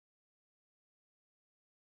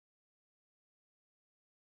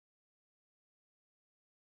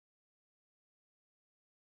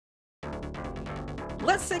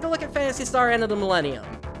take a look at Phantasy Star End of the Millennium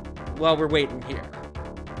while we're waiting here.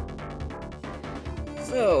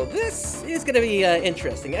 So, this is going to be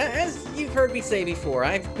interesting. As you've heard me say before,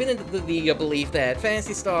 I've been into the belief that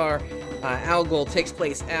Phantasy Star Algol takes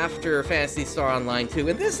place after Phantasy Star Online 2,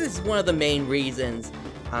 and this is one of the main reasons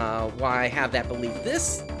why I have that belief.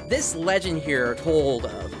 This legend here told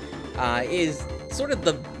of is sort of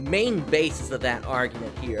the main basis of that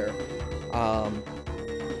argument here.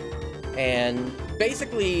 And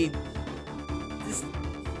basically,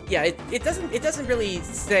 it doesn't really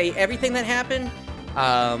say everything that happened.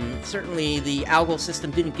 Certainly the Algol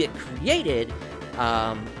system didn't get created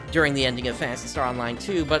during the ending of Phantasy Star Online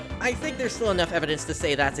 2, but I think there's still enough evidence to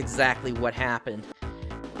say that's exactly what happened.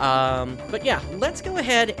 But yeah, let's go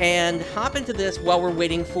ahead and hop into this while we're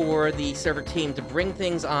waiting for the server team to bring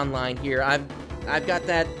things online here. I've got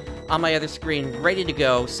that on my other screen ready to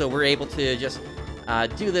go, so we're able to just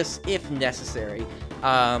do this if necessary.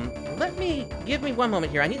 Give me one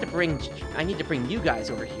moment here. I need to bring you guys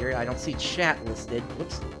over here. I don't see chat listed.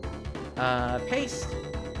 Whoops. Paste.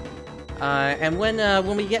 And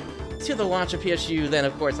when we get to the launch of PSU, then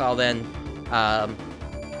of course I'll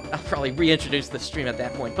probably reintroduce the stream at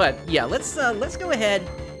that point. But yeah, let's go ahead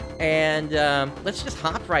and let's just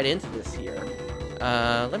hop right into this here.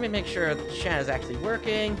 Let me make sure the chat is actually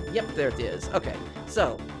working. Yep, there it is. Okay,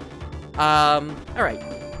 so all right.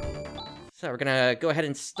 So we're gonna go ahead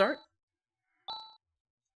and start.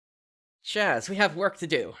 Chaz, we have work to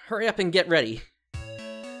do. Hurry up and get ready.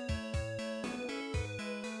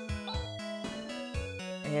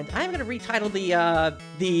 And I'm gonna retitle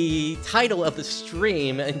the title of the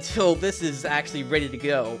stream until this is actually ready to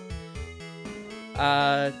go.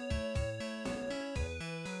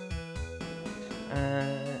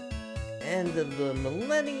 End of the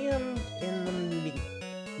Millennium in the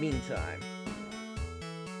meantime.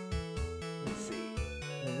 Let's see.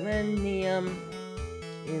 Millennium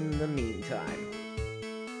in the meantime.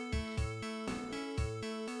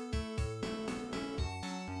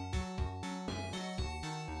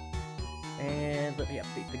 And let me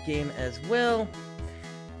update the game as well.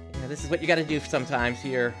 Yeah, this is what you gotta do sometimes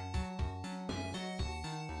here.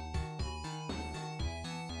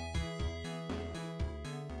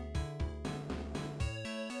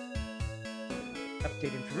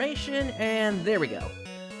 Update information, and there we go.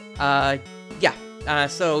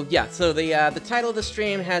 So the title of the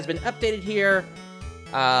stream has been updated here.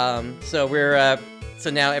 So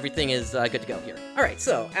now everything is good to go here. Alright,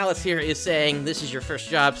 so Alice here is saying, this is your first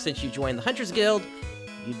job since you joined the Hunters Guild.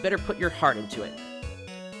 You'd better put your heart into it.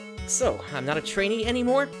 So, I'm not a trainee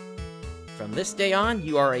anymore. From this day on,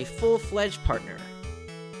 you are a full-fledged partner.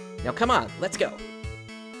 Now come on, let's go.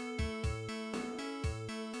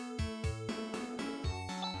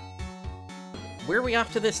 Where are we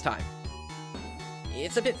off to this time?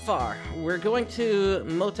 It's a bit far. We're going to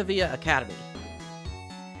Motavia Academy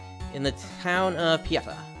in the town of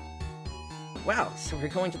Pieta. Wow, so we're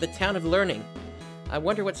going to the town of learning. I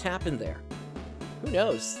wonder what's happened there. Who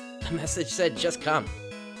knows? The message said just come.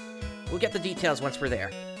 We'll get the details once we're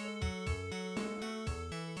there.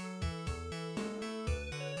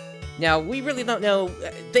 Now, we really don't know.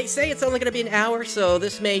 They say it's only going to be an hour, so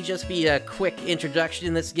this may just be a quick introduction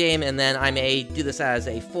in this game, and then I may do this as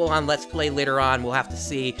a full-on Let's Play later on. We'll have to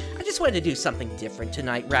see. I just wanted to do something different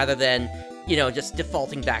tonight, rather than, you know, just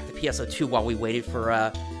defaulting back to PSO2 while we waited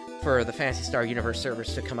for the Phantasy Star Universe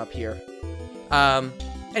servers to come up here.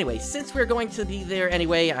 Anyway, since we're going to be there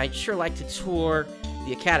anyway, I'd sure like to tour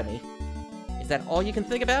the Academy. Is that all you can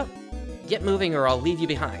think about? Get moving or I'll leave you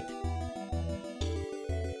behind.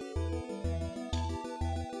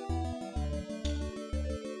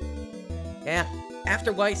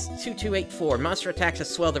 After Weiss 2284, monster attacks have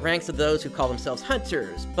swelled the ranks of those who call themselves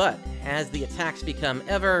hunters, but as the attacks become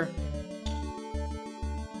ever...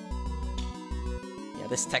 Yeah,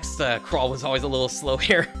 this text crawl was always a little slow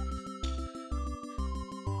here.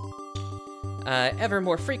 Ever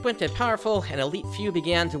more frequent and powerful, an elite few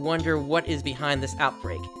began to wonder what is behind this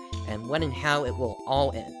outbreak, and when and how it will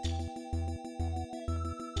all end.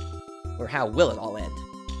 Or how will it all end?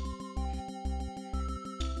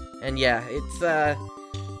 And yeah, it's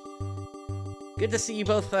good to see you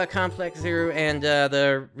both, Complex Zero and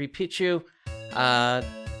the Repichu.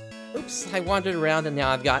 Oops, I wandered around and now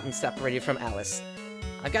I've gotten separated from Alice.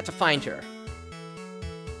 I've got to find her.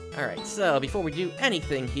 Alright, so before we do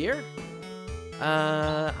anything here,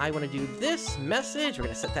 I want to do this message. We're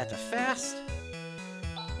going to set that to fast.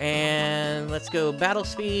 And let's go battle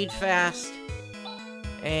speed, fast.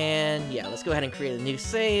 And yeah, let's go ahead and create a new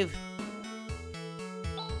save.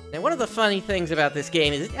 Now, one of the funny things about this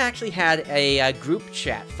game is it actually had a group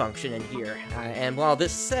chat function in here. And while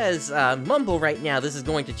this says Mumble right now, this is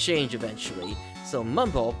going to change eventually. So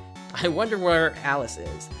Mumble, I wonder where Alice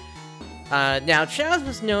is. Now, Chaz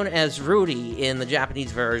was known as Rudy in the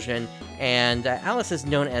Japanese version, and Alice is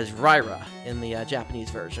known as Ryra in the Japanese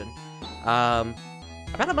version.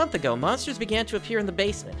 About a month ago, monsters began to appear in the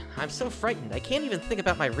basement. I'm so frightened, I can't even think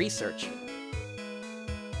about my research.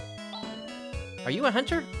 Are you a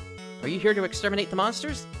hunter? Are you here to exterminate the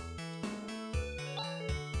monsters?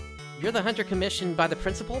 You're the hunter commissioned by the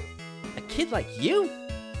principal? A kid like you?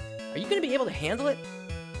 Are you gonna be able to handle it?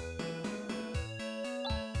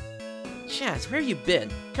 Chaz, where have you been?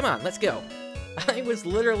 Come on, let's go. I was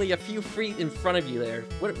literally a few feet in front of you there.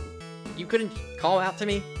 What? You couldn't call out to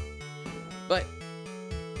me? But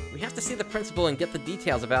we have to see the principal and get the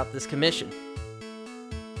details about this commission.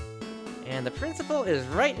 And the principal is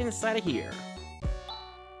right inside of here.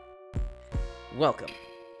 Welcome.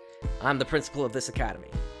 I'm the principal of this academy.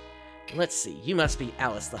 Let's see, you must be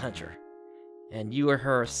Alice the Hunter. And you are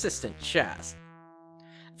her assistant, Chaz.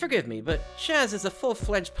 Forgive me, but Chaz is a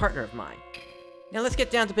full-fledged partner of mine. Now let's get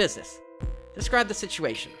down to business. Describe the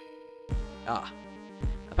situation.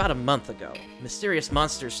 About a month ago, mysterious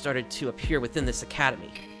monsters started to appear within this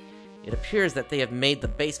academy. It appears that they have made the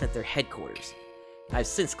basement their headquarters. I've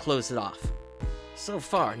since closed it off. So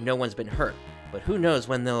far, no one's been hurt, but who knows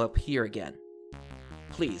when they'll appear again.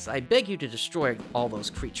 Please, I beg you to destroy all those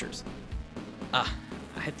creatures.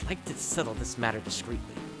 I'd like to settle this matter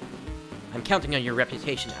discreetly. I'm counting on your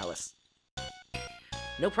reputation, Alice.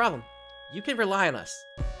 No problem. You can rely on us.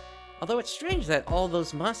 Although it's strange that all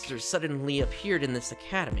those monsters suddenly appeared in this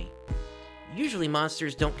academy. Usually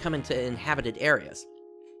monsters don't come into inhabited areas.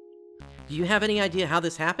 Do you have any idea how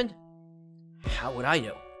this happened? How would I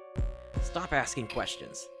know? Stop asking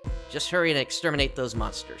questions. Just hurry and exterminate those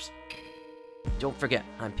monsters. Don't forget,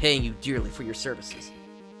 I'm paying you dearly for your services.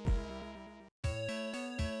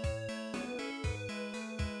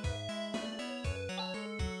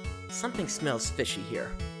 Something smells fishy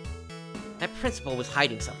here. That principal was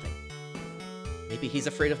hiding something. Maybe he's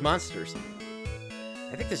afraid of monsters.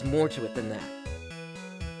 I think there's more to it than that.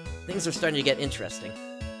 Things are starting to get interesting.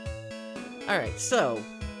 Alright, so...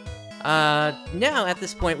 now, at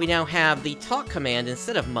this point, we now have the talk command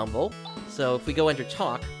instead of mumble. So, if we go under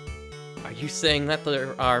talk... Are you saying that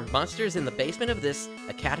there are monsters in the basement of this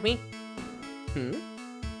academy?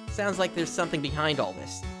 Sounds like there's something behind all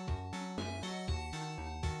this.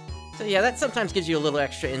 So yeah, that sometimes gives you a little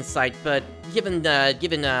extra insight, but given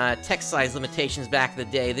text size limitations back in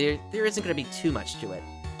the day, there isn't going to be too much to it.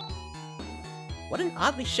 What an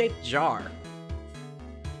oddly shaped jar.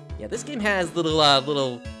 Yeah, this game has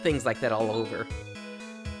little things like that all over.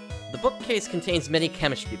 The bookcase contains many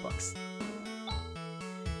chemistry books.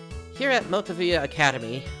 Here at Motovia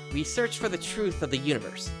Academy, we search for the truth of the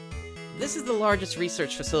universe. This is the largest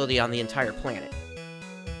research facility on the entire planet.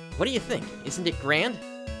 What do you think? Isn't it grand?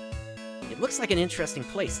 It looks like an interesting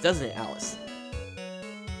place, doesn't it, Alice?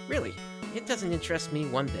 Really, it doesn't interest me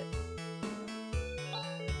one bit.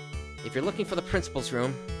 If you're looking for the principal's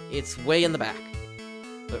room, it's way in the back.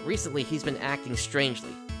 But recently he's been acting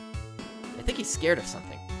strangely. I think he's scared of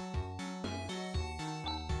something.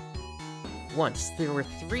 Once, there were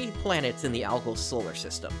 3 planets in the algal solar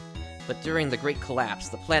system, but during the Great Collapse,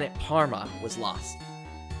 the planet Palma was lost.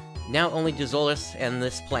 Now only Dizolus and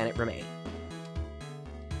this planet remain.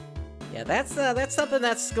 Yeah, that's something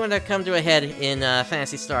that's going to come to a head in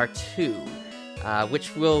Phantasy Star 2,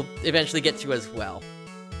 which we'll eventually get to as well.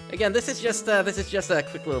 Again, this is just a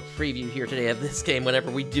quick little preview here today of this game.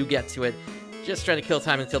 Whenever we do get to it, just trying to kill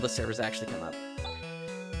time until the servers actually come up.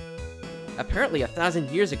 Apparently, 1,000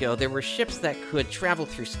 years ago, there were ships that could travel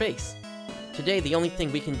through space. Today, the only thing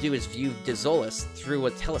we can do is view Dizolus through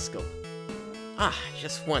a telescope.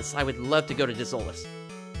 Just once, I would love to go to Dizolus.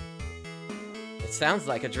 It sounds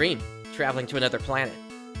like a dream, traveling to another planet.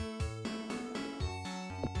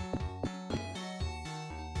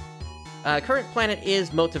 Current planet is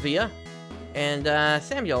Motovia, and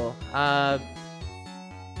Samuel, yeah,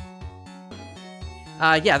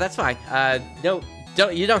 that's fine. No,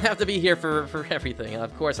 you don't have to be here for everything.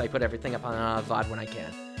 Of course, I put everything up on VOD when I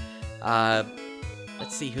can.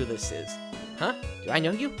 Let's see who this is. Huh? Do I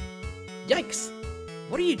know you? Yikes!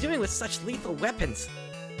 What are you doing with such lethal weapons?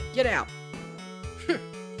 Get out!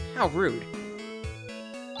 How rude.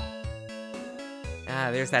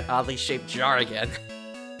 There's that oddly shaped jar again.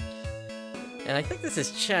 And I think this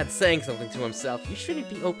is Chad saying something to himself. You shouldn't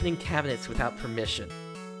be opening cabinets without permission.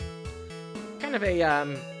 Kind of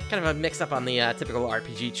a mix-up on the typical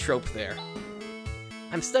RPG trope there.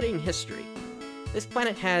 I'm studying history. This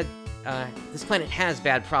planet has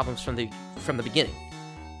bad problems from the beginning.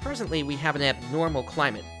 Presently, we have an abnormal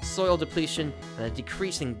climate, soil depletion, and a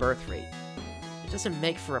decreasing birth rate. It doesn't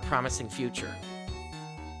make for a promising future.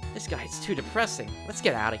 This guy's too depressing. Let's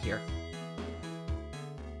get out of here.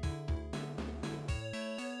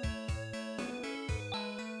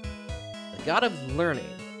 The God of Learning,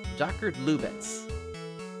 Dr. Lubitz.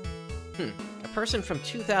 A person from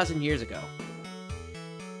 2,000 years ago.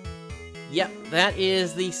 Yep, that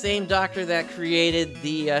is the same doctor that created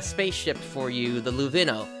the spaceship for you, the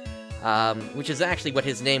Luvino, which is actually what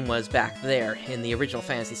his name was back there in the original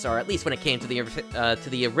Phantasy Star, at least when it came to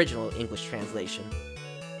the original English translation.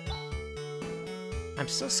 I'm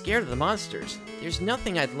so scared of the monsters. There's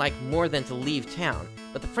nothing I'd like more than to leave town,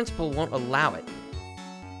 but the principal won't allow it.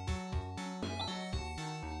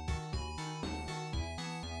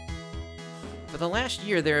 For the last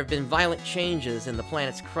year, there have been violent changes in the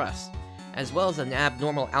planet's crust, as well as an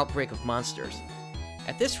abnormal outbreak of monsters.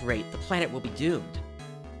 At this rate, the planet will be doomed.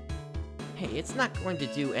 Hey, it's not going to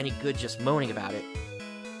do any good just moaning about it.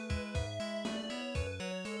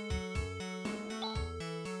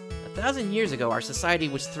 1,000 years ago, our society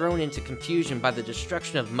was thrown into confusion by the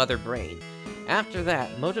destruction of Mother Brain. After that,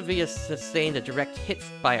 Motivia sustained a direct hit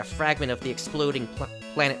by a fragment of the exploding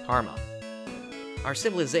planet Palma. Our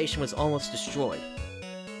civilization was almost destroyed.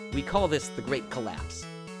 We call this the Great Collapse.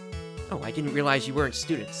 Oh, I didn't realize you weren't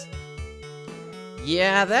students.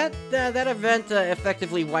 Yeah, that event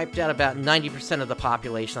effectively wiped out about 90% of the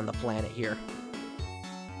population on the planet here.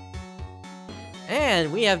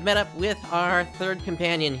 And we have met up with our third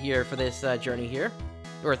companion here for this journey here.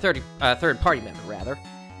 Or third party member, rather.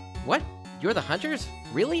 What? You're the hunters?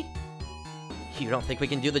 Really? You don't think we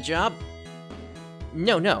can do the job?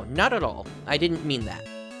 No, not at all. I didn't mean that.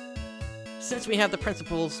 Since we have the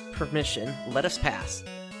principal's permission, let us pass.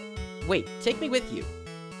 Wait, take me with you.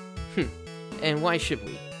 And why should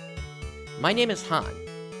we? My name is Han.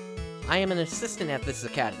 I am an assistant at this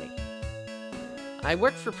academy. I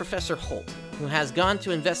work for Professor Holt, who has gone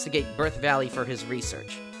to investigate Birth Valley for his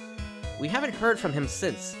research. We haven't heard from him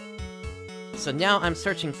since, so now I'm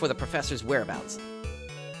searching for the professor's whereabouts.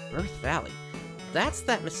 Birth Valley? That's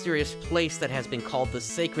that mysterious place that has been called the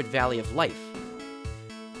Sacred Valley of Life.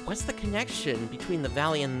 What's the connection between the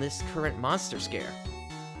valley and this current monster scare?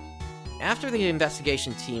 After the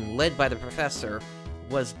investigation team, led by the professor,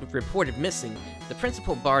 was reported missing, the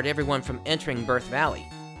principal barred everyone from entering Birth Valley.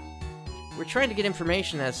 We're trying to get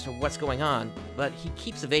information as to what's going on, but he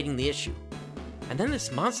keeps evading the issue. And then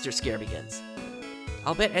this monster scare begins.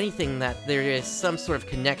 I'll bet anything that there is some sort of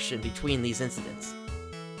connection between these incidents.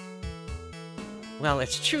 Well,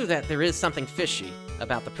 it's true that there is something fishy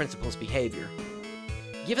about the principal's behavior.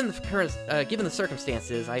 Given the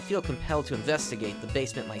circumstances, I feel compelled to investigate the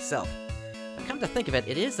basement myself. But come to think of it,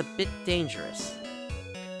 it is a bit dangerous.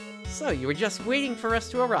 So, you were just waiting for us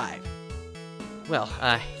to arrive. Well,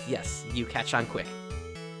 yes, you catch on quick.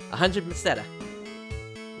 100 Meseta.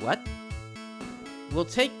 What? We'll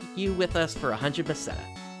take you with us for 100 Meseta.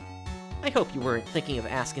 I hope you weren't thinking of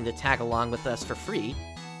asking to tag along with us for free.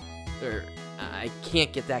 I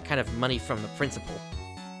can't get that kind of money from the principal.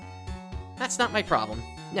 That's not my problem.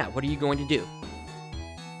 Now, what are you going to do?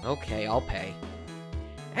 Okay, I'll pay.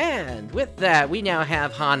 And with that, we now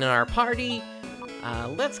have Han in our party.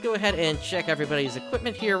 Let's go ahead and check everybody's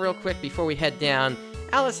equipment here real quick before we head down.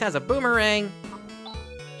 Alice has a boomerang.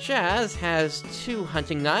 Chaz has 2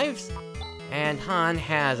 hunting knives. And Han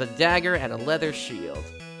has a dagger and a leather shield.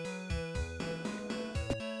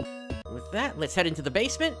 With that, let's head into the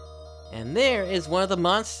basement. And there is one of the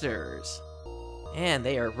monsters. And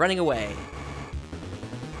they are running away.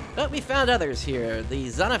 But we found others here. The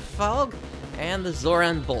Xanafalg and the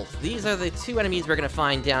Zoran Bolt. These are the 2 enemies we're going to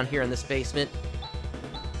find down here in this basement.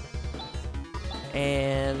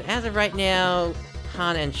 And as of right now,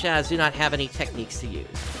 Han and Chaz do not have any techniques to use.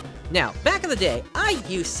 Now, back in the day, I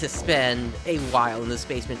used to spend a while in this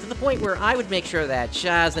basement to the point where I would make sure that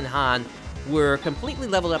Chaz and Han were completely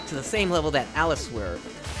leveled up to the same level that Alice were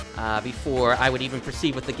before I would even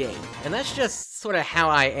proceed with the game. And that's just sort of how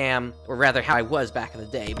I am, or rather how I was back in the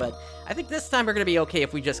day, but I think this time we're going to be okay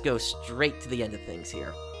if we just go straight to the end of things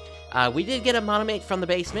here. We did get a monomate from the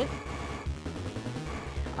basement.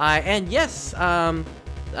 And yes,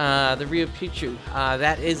 the Rio Pichu,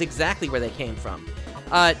 that is exactly where they came from.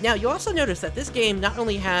 Now, you also notice that this game not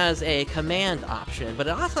only has a command option, but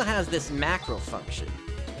it also has this macro function.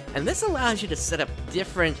 And this allows you to set up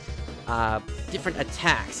different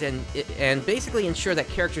attacks and basically ensure that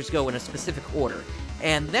characters go in a specific order.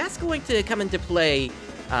 And that's going to come into play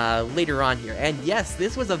later on here. And yes,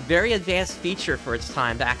 this was a very advanced feature for its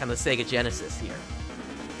time back on the Sega Genesis here.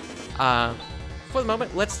 For the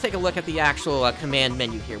moment, let's take a look at the actual command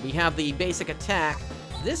menu here. We have the basic attack.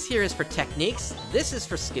 This here is for techniques, this is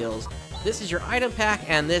for skills, this is your item pack,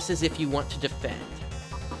 and this is if you want to defend.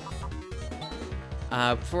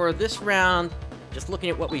 For this round, just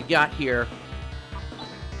looking at what we've got here,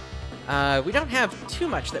 we don't have too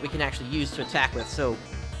much that we can actually use to attack with, so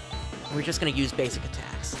we're just going to use basic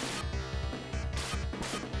attacks.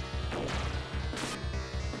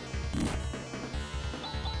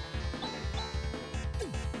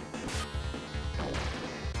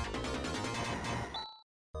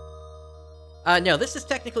 No, this is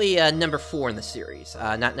technically number 4 in the series,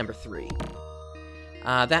 not number 3.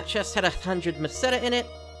 That chest had 100 Meseta in it.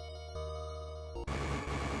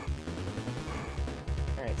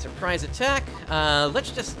 Alright, surprise attack.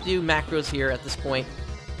 Let's just do macros here at this point.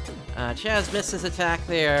 Chaz missed his attack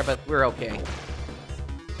there, but we're okay.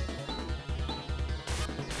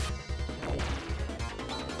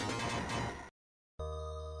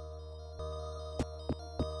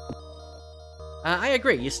 I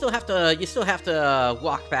agree. You still have to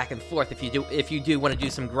walk back and forth if you do want to do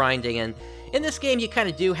some grinding, and in this game you kind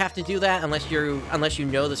of do have to do that unless you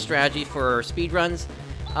know the strategy for speedruns.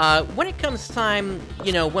 When it comes time,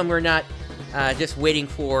 you know, when we're not just waiting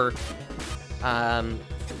for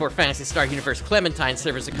Phantasy Star Universe Clementine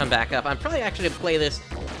servers to come back up, I'm probably actually going to play this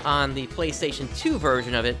on the PlayStation 2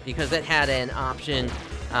 version of it, because it had an option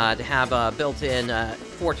to have a built-in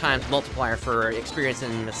 4x multiplier for experience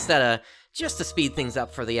and Meseta, just to speed things up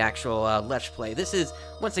for the actual Let's Play. This is,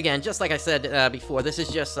 once again, just like I said before, this is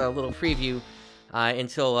just a little preview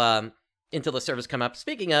until the servers come up.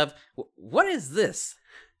 Speaking of, what is this?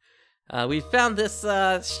 We found this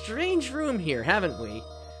strange room here, haven't we?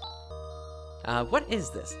 What is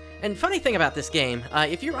this? And funny thing about this game,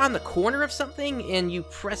 if you're on the corner of something and you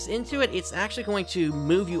press into it, it's actually going to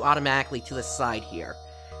move you automatically to the side here.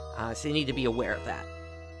 So you need to be aware of that.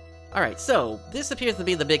 Alright, so this appears to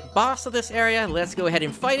be the big boss of this area. Let's go ahead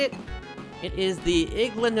and fight it. It is the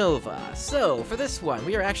Iglanova. So, for this one,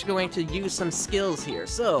 we are actually going to use some skills here.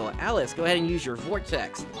 So, Alice, go ahead and use your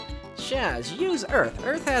Vortex. Shaz, use Earth.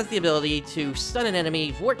 Earth has the ability to stun an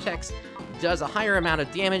enemy. Vortex does a higher amount of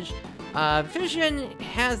damage. Vision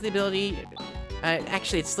has the ability...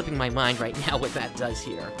 actually, it's slipping my mind right now what that does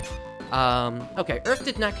here. Okay, Earth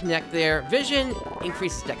did not connect there. Vision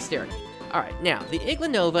increases dexterity. Alright, now, the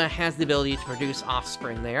Iglanova has the ability to produce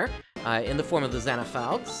offspring there, in the form of the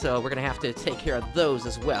Xanafalds, so we're gonna have to take care of those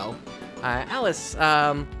as well. Alice, you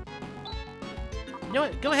know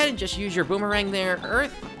what, go ahead and just use your boomerang there,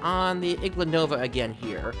 Earth on the Iglanova again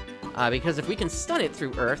here, because if we can stun it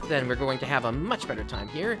through Earth, then we're going to have a much better time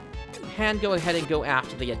here. And go ahead and go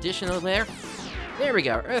after the additional there. There we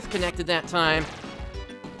go, Earth connected that time.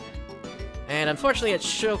 And unfortunately, it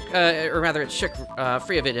shook, it shook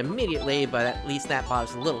free of it immediately, but at least that bought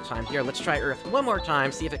us a little time here. Let's try Earth one more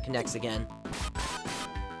time, see if it connects again.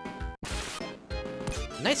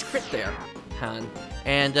 Nice crit there, Han.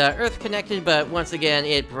 And Earth connected, but once again,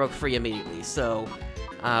 it broke free immediately. So,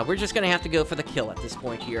 we're just gonna have to go for the kill at this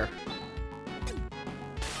point here.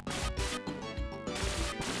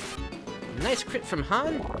 Nice crit from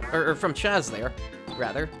Han, or from Chaz there,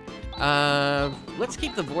 rather. Let's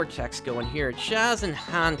keep the Vortex going here. Chaz and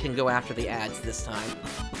Han can go after the ads this time.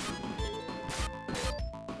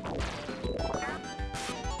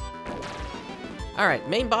 Alright,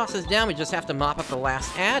 main boss is down, we just have to mop up the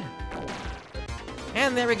last ad.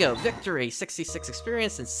 And there we go, victory! 66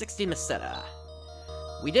 experience and 60 Meseta.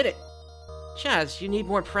 We did it! Chaz, you need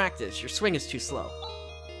more practice, your swing is too slow.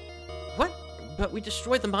 What? But we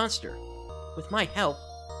destroyed the monster. With my help.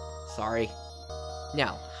 Sorry.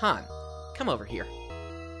 Now, Han, come over here.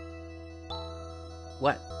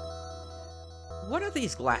 What? What are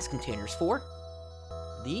these glass containers for?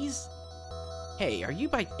 These? Hey, are you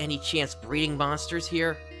by any chance breeding monsters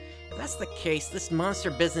here? If that's the case, this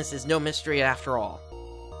monster business is no mystery after all.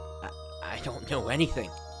 I don't know anything.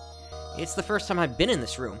 It's the first time I've been in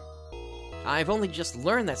this room. I've only just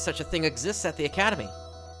learned that such a thing exists at the Academy.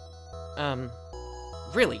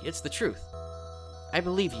 Really, it's the truth. I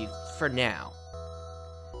believe you, for now.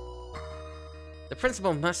 The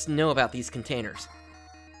principal must know about these containers.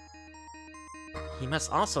 He must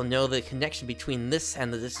also know the connection between this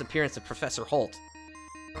and the disappearance of Professor Holt.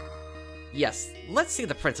 Yes, let's see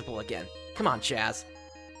the principal again. Come on, Chaz.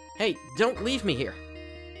 Hey, don't leave me here.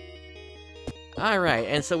 Alright,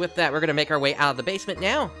 and so with that, we're gonna make our way out of the basement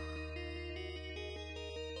now.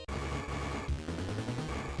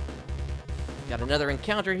 Got another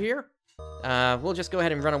encounter here. We'll just go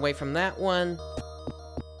ahead and run away from that one.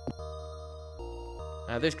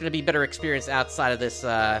 There's gonna be better experience outside of this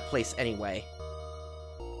place anyway.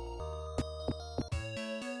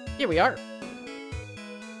 Here we are.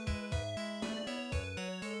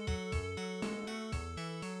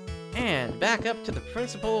 And back up to the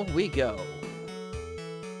principal we go.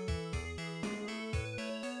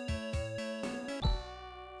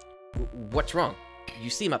 What's wrong? You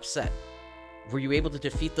seem upset. Were you able to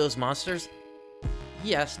defeat those monsters?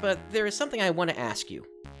 Yes, but there is something I want to ask you.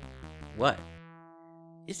 What?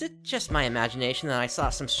 Is it just my imagination that I saw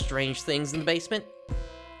some strange things in the basement?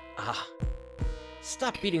 Ah.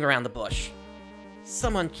 Stop beating around the bush.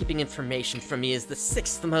 Someone keeping information from me is the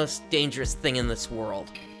 6th most dangerous thing in this world.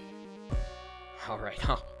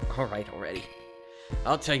 Alright already.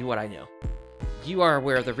 I'll tell you what I know. You are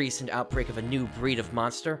aware of the recent outbreak of a new breed of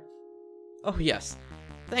monster? Oh yes.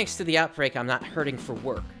 Thanks to the outbreak, I'm not hurting for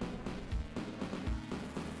work.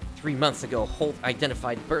 3 months ago, Holt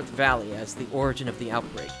identified Birth Valley as the origin of the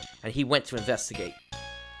outbreak, and he went to investigate.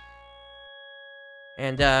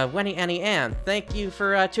 And, Wenny Annie Ann, thank you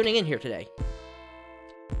for tuning in here today.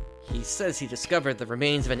 He says he discovered the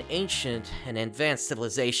remains of an ancient and advanced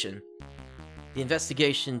civilization. The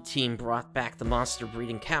investigation team brought back the monster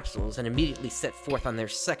breeding capsules and immediately set forth on their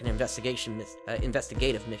second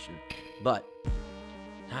investigative mission. But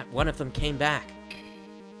not one of them came back.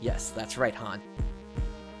 Yes, that's right, Han.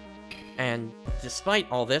 And despite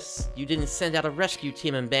all this, you didn't send out a rescue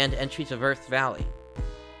team and band entry to Birth Valley.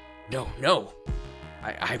 No.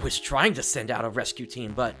 I was trying to send out a rescue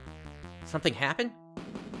team, but something happened?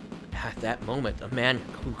 At that moment, a man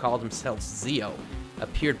who called himself Zio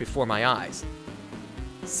appeared before my eyes.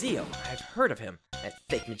 Zio, I've heard of him, that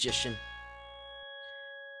fake magician.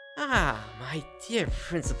 Ah, my dear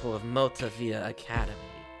principal of Motavia Academy.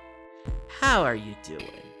 How are you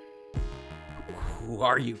doing? Who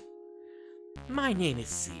are you? My name is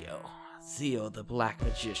Zio. Zio the Black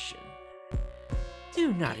Magician.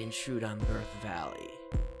 Do not intrude on Birth Valley.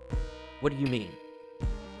 What do you mean?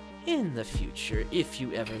 In the future, if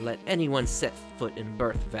you ever let anyone set foot in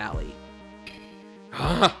Birth Valley.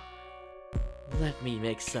 Let me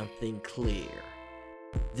make something clear.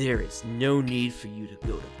 There is no need for you to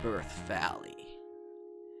go to Birth Valley.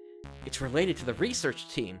 It's related to the research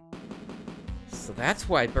team. So that's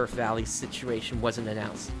why Birth Valley's situation wasn't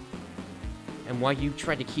announced. And why you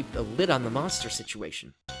tried to keep a lid on the monster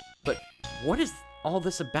situation. But what is all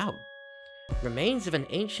this about? Remains of an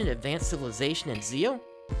ancient advanced civilization and Zio?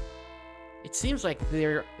 It seems like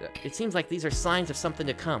these are signs of something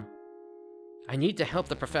to come. I need to help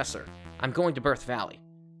the professor. I'm going to Birth Valley.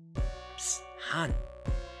 Psst, Han.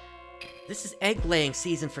 This is egg-laying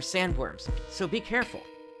season for sandworms, so be careful.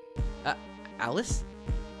 Alice?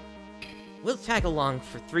 We'll tag along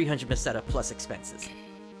for 300 Meseta plus expenses.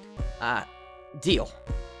 Deal.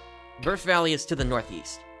 Birth Valley is to the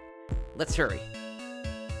northeast. Let's hurry.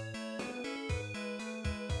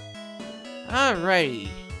 Alrighty.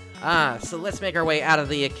 So let's make our way out of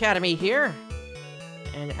the academy here.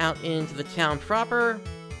 And out into the town proper.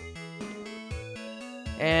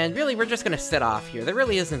 And really, we're just gonna set off here. There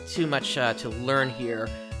really isn't too much to learn here.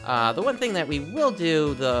 The one thing that we will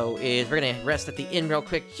do, though, is we're gonna rest at the inn real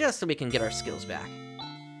quick, just so we can get our skills back.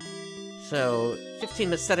 So,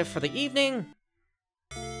 15 Meseta for the evening.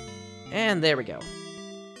 And there we go.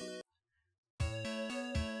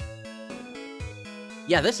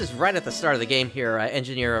 Yeah, this is right at the start of the game here,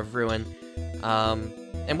 Engineer of Ruin.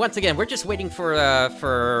 And once again, we're just waiting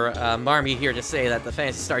for Marmy here to say that the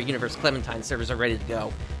Phantasy Star Universe Clementine servers are ready to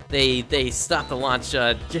go. They stopped the launch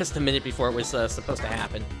just a minute before it was supposed to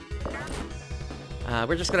happen.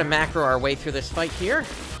 We're just gonna macro our way through this fight here.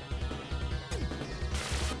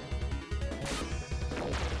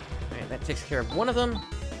 Alright, that takes care of one of them.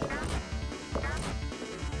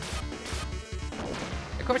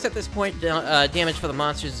 Of course, at this point, damage for the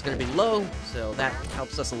monsters is going to be low, so that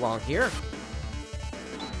helps us along here.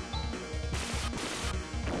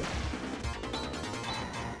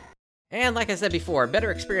 And like I said before,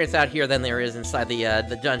 better experience out here than there is inside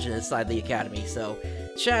the dungeon inside the academy. So,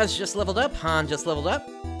 Chaz just leveled up, Han just leveled up,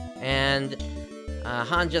 and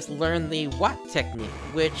Han just learned the Watt technique,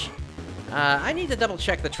 which I need to double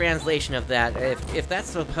check the translation of that, if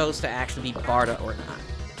that's supposed to actually be Barda or not.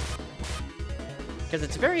 Because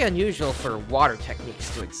it's very unusual for water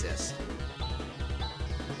techniques to exist.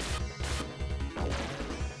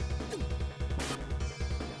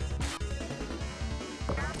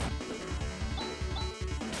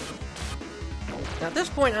 Now at this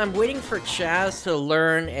point, I'm waiting for Chaz to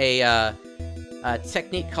learn a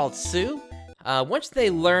technique called Su. Once they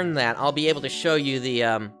learn that, I'll be able to show you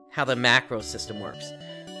the how the macro system works.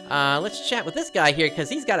 Let's chat with this guy here, because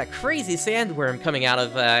he's got a crazy sandworm coming out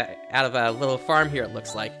of a little farm here, it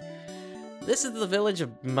looks like. This is the village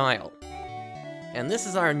of Mile. And this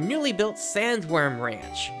is our newly built sandworm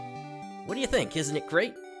ranch. What do you think? Isn't it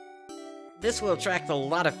great? This will attract a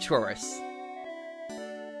lot of tourists.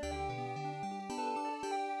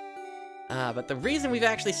 But the reason we've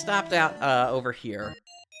actually stopped out over here...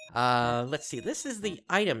 let's see, this is the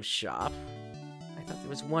item shop. I thought there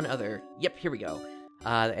was one other... Yep, here we go.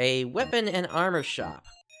 A weapon and armor shop.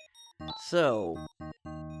 So,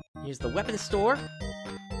 here's the weapon store.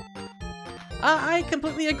 I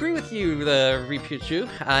completely agree with you, the Ripuchu.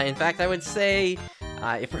 In fact, I would say,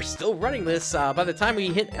 if we're still running this, by the time we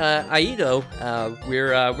hit Aido,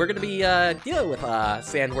 we're gonna be dealing with a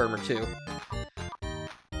sandworm or two.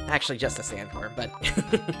 Actually, just a sandworm, but...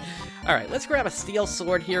 Alright, let's grab a steel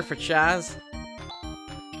sword here for Chaz.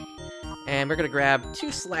 And we're gonna grab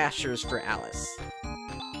 2 slashers for Alice.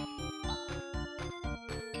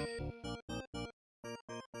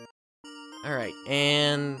 Alright,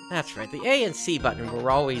 and that's right, the A and C button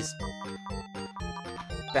were always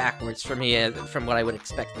backwards for me from what I would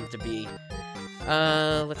expect them to be.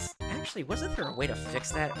 Actually, wasn't there a way to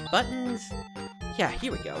fix that? Buttons? Yeah,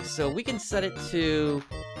 here we go. So we can set it to...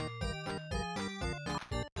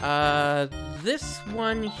 this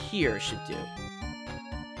one here should do.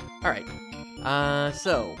 Alright,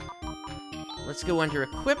 so... let's go under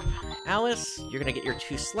Equip. Alice, you're gonna get your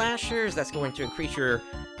 2 slashers. That's going to increase your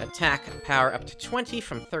attack power up to 20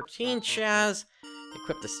 from 13. Chaz,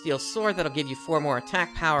 equip the steel sword. That'll give you 4 more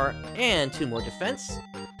attack power and 2 more defense.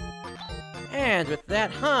 And with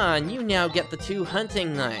that, Han, you now get the 2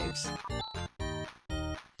 hunting knives.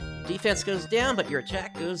 Defense goes down, but your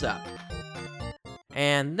attack goes up.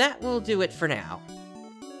 And that will do it for now.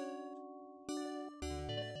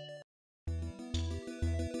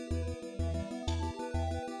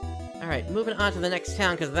 Alright, moving on to the next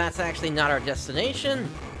town, because that's actually not our destination.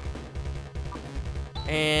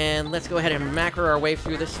 And let's go ahead and macro our way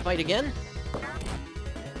through this fight again.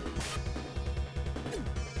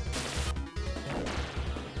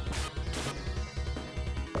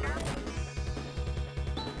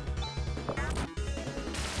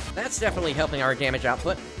 That's definitely helping our damage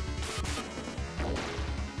output.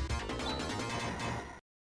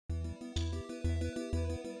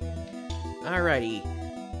 Alrighty.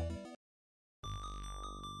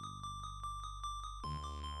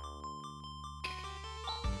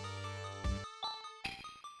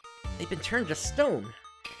 They've been turned to stone.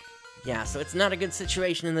 Yeah, so it's not a good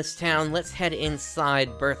situation in this town. Let's head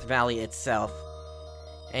inside Birth Valley itself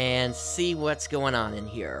and see what's going on in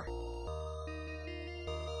here.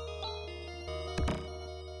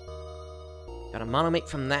 Got a monomate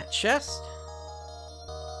from that chest.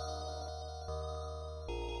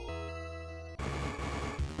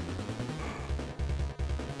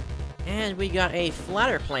 And we got a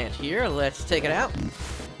flatter plant here. Let's take it out.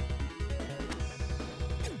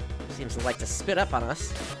 Seems to like to spit up on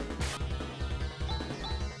us.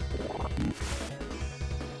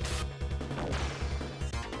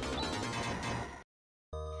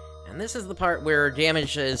 And this is the part where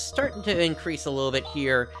damage is starting to increase a little bit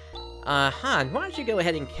here. Han, why don't you go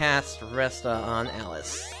ahead and cast Resta on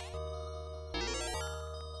Alice?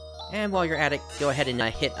 And while you're at it, go ahead and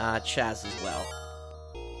hit Chaz as well.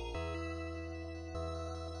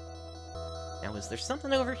 Now, is there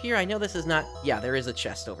something over here? I know this is not... Yeah, there is a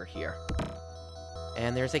chest over here.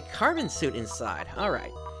 And there's a carbon suit inside.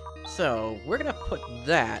 Alright. So, we're gonna put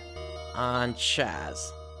that on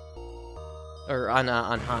Chaz. Or on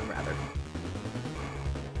Han, rather.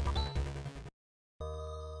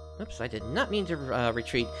 Oops, I did not mean to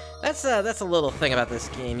retreat. That's a little thing about this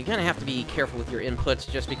game. You kind of have to be careful with your inputs,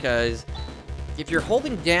 just because if you're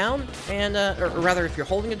holding down, and or rather, if you're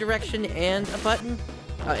holding a direction and a button,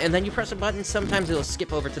 and then you press a button, sometimes it'll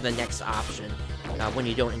skip over to the next option when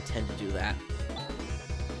you don't intend to do that.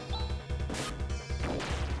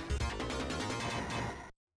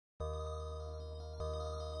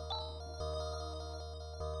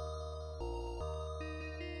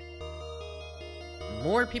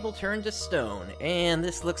 More people turn to stone, and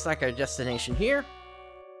this looks like our destination here.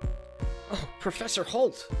 Oh, Professor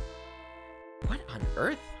Holt! What on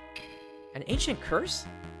earth? An ancient curse?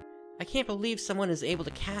 I can't believe someone is able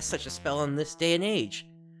to cast such a spell in this day and age.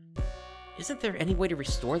 Isn't there any way to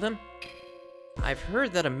restore them? I've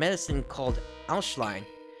heard that a medicine called Alschlein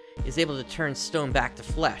is able to turn stone back to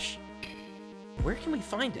flesh. Where can we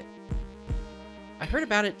find it? I heard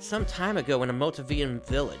about it some time ago in a Motavian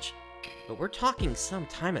village. But we're talking some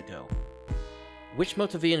time ago. Which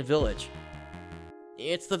Motavian village?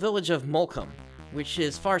 It's the village of Molcom, which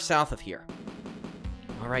is far south of here.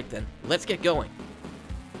 Alright then, let's get going.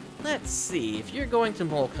 Let's see, if you're going to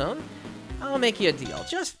Molcom, I'll make you a deal.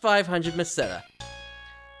 Just 500 Meseta.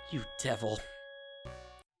 You devil.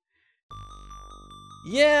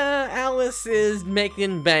 Yeah, Alice is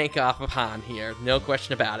making bank off of Han here, no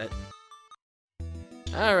question about it.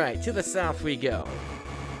 Alright, to the south we go.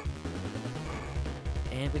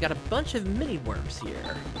 And we got a bunch of mini worms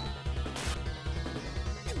here.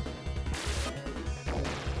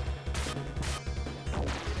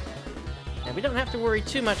 And we don't have to worry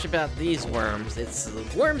too much about these worms. It's the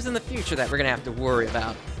worms in the future that we're gonna have to worry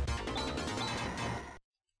about.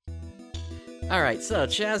 Alright, so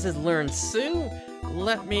Chaz has learned Sue.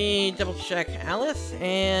 Let me double check Alice,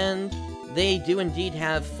 and they do indeed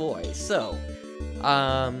have Foy. So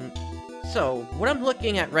what I'm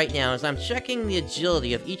looking at right now is I'm checking the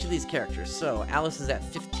agility of each of these characters. So Alice is at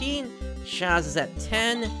 15, Chaz is at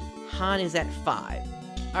 10, Han is at 5.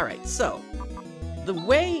 Alright, so the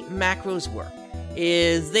way macros work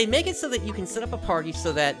is they make it so that you can set up a party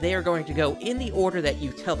so that they are going to go in the order that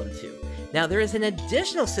you tell them to. Now, there is an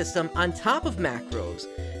additional system on top of macros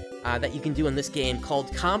that you can do in this game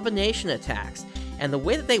called combination attacks. And the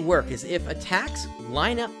way that they work is if attacks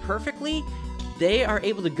line up perfectly, they are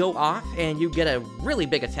able to go off and you get a really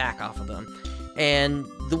big attack off of them. And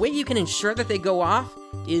the way you can ensure that they go off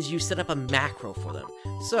is you set up a macro for them.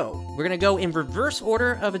 So, we're going to go in reverse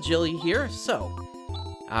order of agility here. So,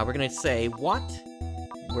 we're going to say what?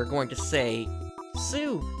 We're going to say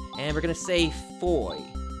Sue, and we're going to say Foy.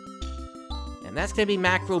 And that's going to be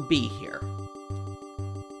macro B here.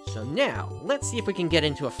 So now, let's see if we can get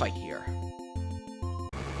into a fight here.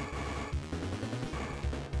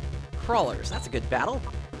 Crawlers, that's a good battle.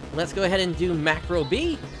 Let's go ahead and do macro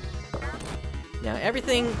B. Now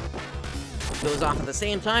everything goes off at the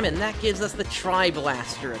same time, and that gives us the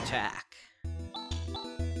Tri-Blaster attack.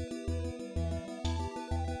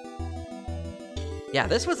 Yeah,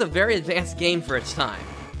 this was a very advanced game for its time.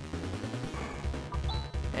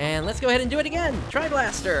 And let's go ahead and do it again!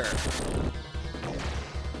 Tri-Blaster!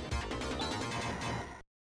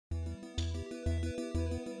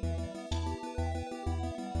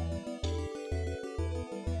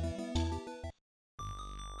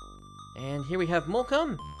 And here we have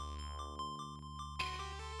Molcom.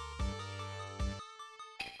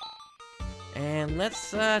 And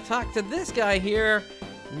let's talk to this guy here,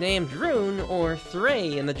 named Rune, or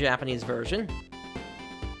Threy in the Japanese version.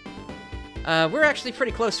 We're actually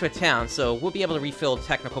pretty close to a town, so we'll be able to refill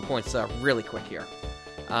technical points really quick here.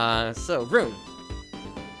 So, Rune.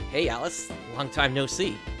 Hey, Alice. Long time no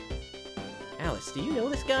see. Alice, do you know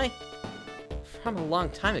this guy? From a long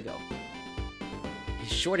time ago.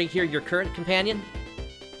 Is Shorty here your current companion?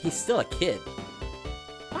 He's still a kid.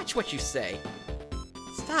 Watch what you say.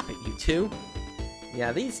 Stop it, you two.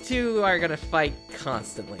 Yeah, these two are gonna fight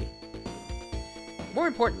constantly. More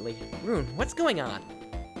importantly, Rune, what's going on?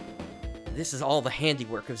 This is all the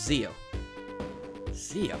handiwork of Zio.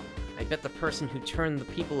 Zio? I bet the person who turned the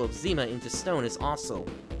people of Zima into stone is also...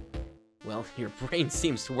 Well, your brain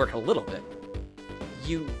seems to work a little bit.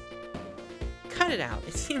 You... Cut it out.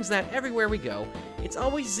 It seems that everywhere we go, it's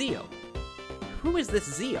always Zio. Who is this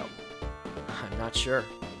Zio? I'm not sure.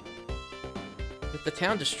 With the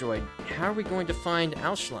town destroyed, how are we going to find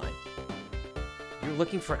Alschlein? You're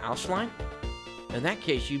looking for Alschlein? In that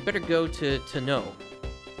case, you'd better go to Tano.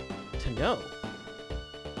 Tano?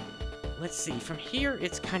 Let's see, from here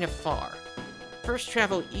it's kind of far. First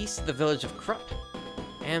travel east to the village of Krupp,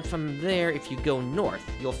 and from there, if you go north,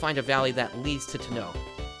 you'll find a valley that leads to Tano.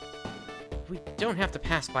 We don't have to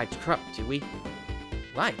pass by Krupp, do we?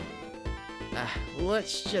 Why?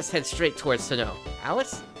 Let's just head straight towards Tano.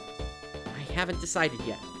 Alice? I haven't decided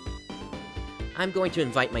yet. I'm going to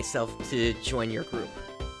invite myself to join your group.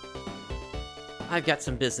 I've got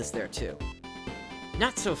some business there too.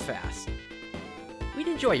 Not so fast. We'd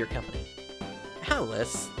enjoy your company.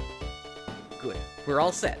 Alice? Good, we're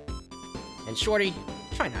all set. And Shorty,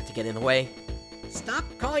 try not to get in the way. Stop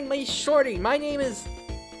calling me Shorty, my name is...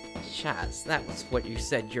 Chaz, that was what you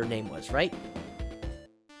said your name was, right?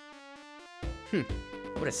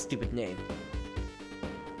 What a stupid name.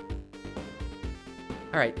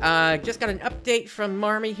 Alright, just got an update from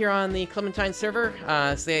Marmy here on the Clementine server.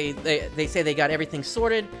 They say they got everything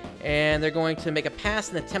sorted, and they're going to make a pass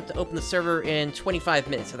and attempt to open the server in 25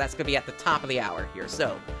 minutes, so that's going to be at the top of the hour here.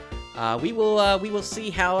 So, we will see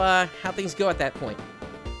how things go at that point.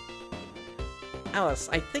 Alice,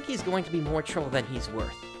 I think he's going to be more trouble than he's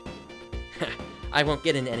worth. I won't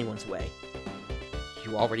get in anyone's way.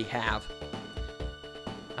 You already have.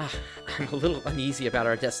 I'm a little uneasy about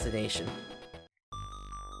our destination.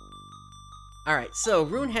 Alright, so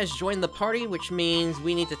Rune has joined the party, which means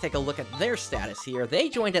we need to take a look at their status here. They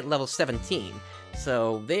joined at level 17,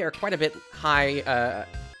 so they are quite a bit high,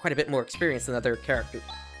 quite a bit more experienced than other characters.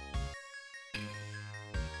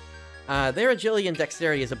 Their agility and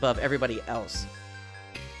dexterity is above everybody else.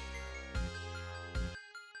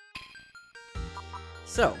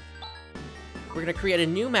 So, we're gonna create a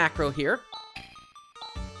new macro here.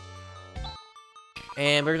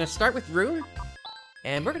 And we're gonna start with Rune.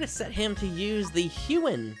 And we're gonna set him to use the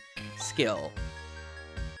Human skill.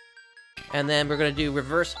 And then we're gonna do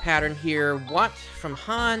reverse pattern here. Wat from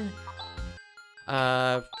Han,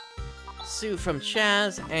 Sue from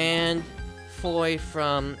Chaz, and Foy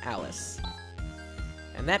from Alice.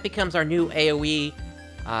 And that becomes our new AoE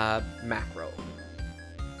macro.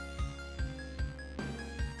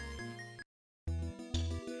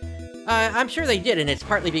 I'm sure they did, and it's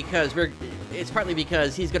partly because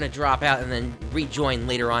he's gonna drop out and then rejoin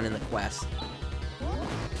later on in the quest.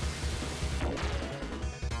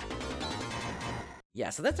 Yeah,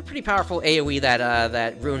 so that's a pretty powerful AoE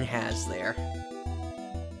that Rune has there.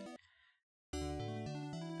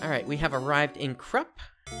 Alright, we have arrived in Krupp.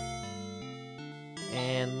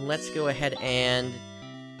 And let's go ahead and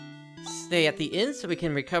stay at the inn so we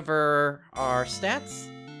can recover our stats.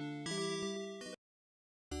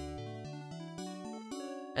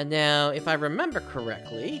 And now, if I remember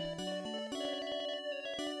correctly,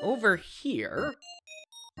 over here...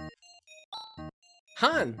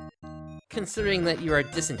 Han! Considering that you are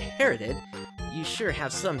disinherited, you sure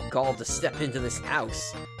have some gall to step into this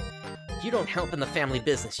house. You don't help in the family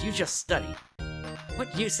business, you just study.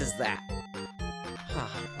 What use is that?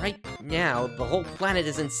 Right now, the whole planet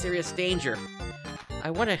is in serious danger. I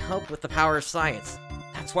want to help with the power of science.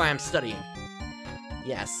 That's why I'm studying.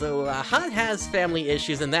 Yeah, so Han has family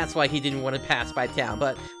issues, and that's why he didn't want to pass by town,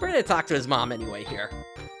 but we're gonna talk to his mom anyway here.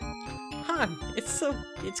 Han,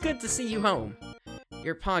 it's good to see you home.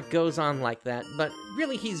 Your pa goes on like that, but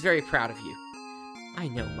really he's very proud of you. I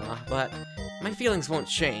know, Ma, but my feelings won't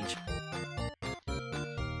change.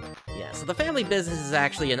 Yeah, so the family business is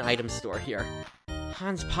actually an item store here.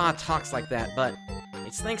 Han's pa talks like that, but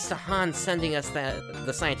it's thanks to Han sending us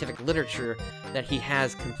the scientific literature that he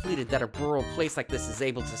has completed that a rural place like this is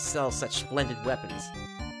able to sell such splendid weapons.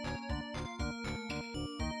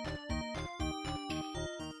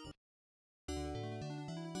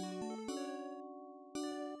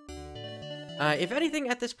 If anything,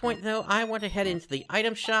 at this point, though, I want to head into the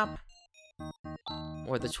item shop,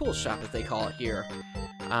 or the tool shop, as they call it here.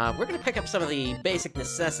 We're going to pick up some of the basic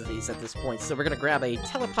necessities at this point, so we're going to grab a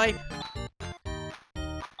telepipe,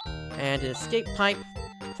 and an escape pipe.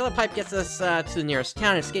 Telepipe gets us to the nearest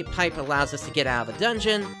town, escape pipe allows us to get out of a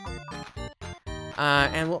dungeon.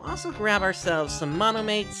 And we'll also grab ourselves some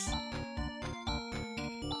monomates.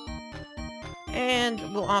 And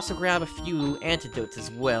we'll also grab a few antidotes as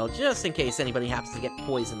well, just in case anybody happens to get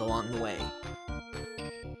poisoned along the way.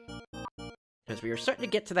 Because we are starting to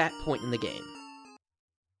get to that point in the game.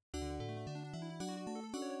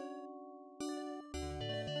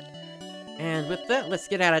 And with that, let's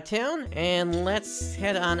get out of town, and let's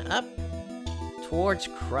head on up towards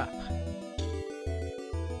Krupp.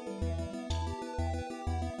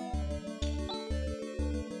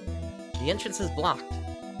 The entrance is blocked.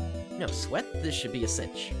 No sweat, this should be a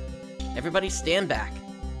cinch. Everybody stand back.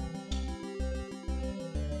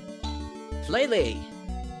 Flayley!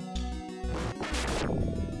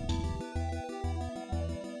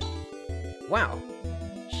 Wow.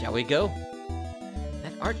 Shall we go?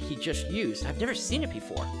 That art he just used, I've never seen it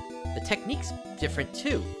before. The technique's different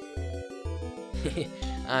too.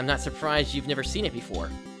 I'm not surprised you've never seen it before.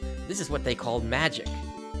 This is what they call magic.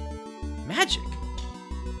 Magic?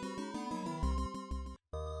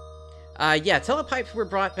 Yeah, telepipes were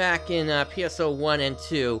brought back in PSO 1 and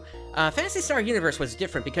 2. Phantasy Star Universe was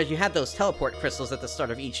different because you had those teleport crystals at the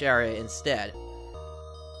start of each area instead.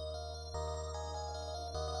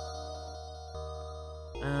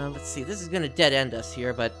 Let's see, this is gonna dead-end us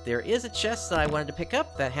here, but there is a chest that I wanted to pick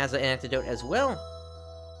up that has an antidote as well.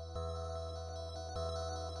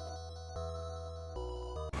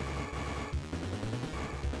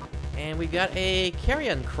 And we got a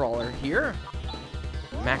carrion crawler here.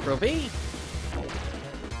 Macro B.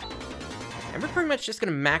 And we're pretty much just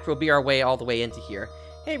gonna macro B our way all the way into here.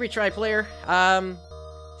 Hey, retry player.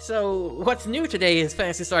 So what's new today is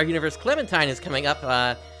Phantasy Star Universe Clementine is coming up.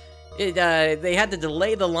 They had to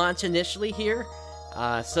delay the launch initially here,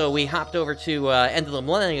 so we hopped over to End of the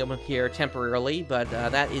Millennium here temporarily, but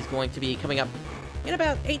that is going to be coming up in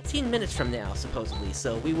about 18 minutes from now, supposedly.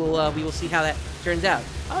 So we will see how that turns out.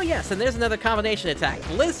 Oh yes, and there's another combination attack,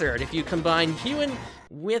 Blizzard. If you combine Human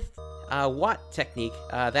with Watt technique.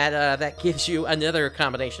 That gives you another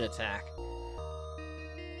combination attack.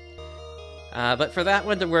 But for that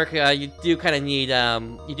one to work, you do kind of need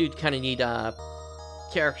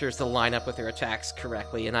characters to line up with their attacks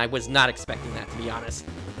correctly, and I was not expecting that, to be honest.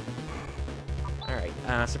 Alright,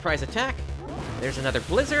 surprise attack. There's another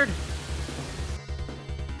blizzard.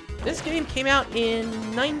 This game came out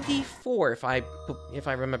in '94, if I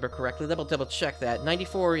remember correctly. Double check that.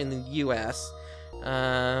 '94 in the US.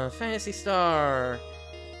 Phantasy Star.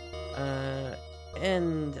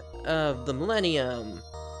 End of the Millennium.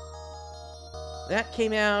 That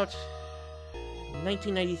came out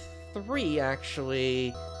 1993,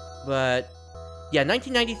 actually, but yeah,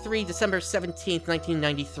 1993, December 17th,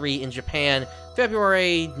 1993 in Japan,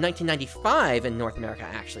 February 1995 in North America,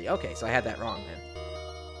 actually. Okay, so I had that wrong then.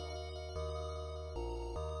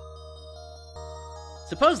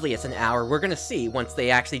 Supposedly it's an hour. We're gonna see once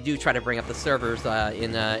they actually do try to bring up the servers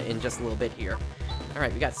in just a little bit here. All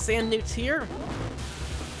right, we got sand newts here.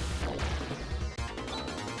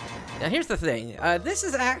 Now here's the thing, this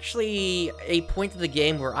is actually a point of the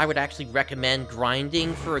game where I would actually recommend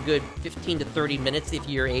grinding for a good 15 to 30 minutes if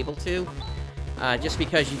you're able to. Just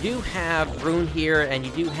because you do have Rune here, and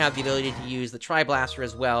you do have the ability to use the Tri-Blaster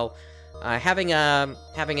as well. Having a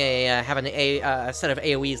set of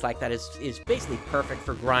AoEs like that is basically perfect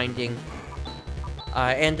for grinding.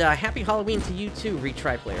 And happy Halloween to you too,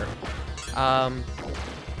 Retry player.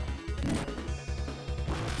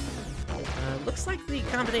 Looks like the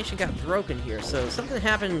combination got broken here, so something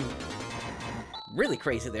happened really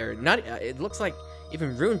crazy there. It looks like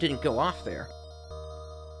even Rune didn't go off there.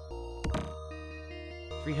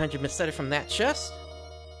 300 missetted from that chest.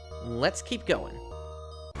 Let's keep going.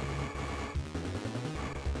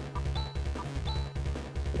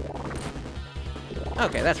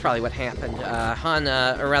 Okay, that's probably what happened.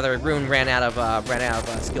 Rune ran out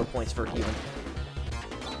of skill points for healing.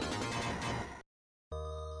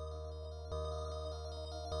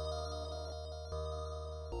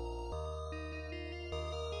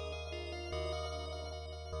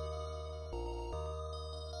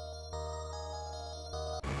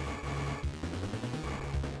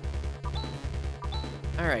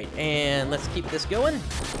 Alright, and let's keep this going.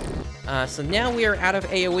 So now we are out of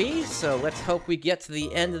AoE, so let's hope we get to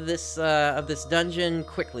the end of this dungeon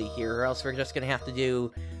quickly here, or else we're just gonna have to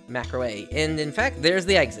do macro A. And in fact, there's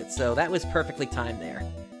the exit, so that was perfectly timed there.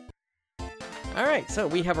 Alright, so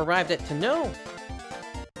we have arrived at Tenno.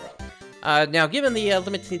 Now, given the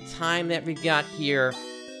limited time that we've got here,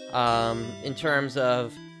 in terms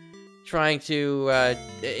of trying to,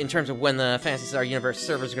 in terms of when the Phantasy Star Universe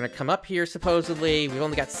servers are going to come up here, supposedly. We've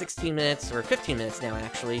only got 16 minutes, or 15 minutes now,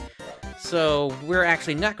 actually. So, we're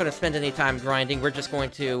actually not going to spend any time grinding. We're just going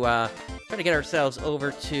to, try to get ourselves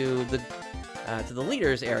over to the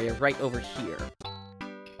leaders area, right over here.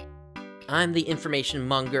 I'm the information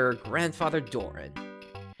monger, Grandfather Doran.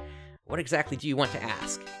 What exactly do you want to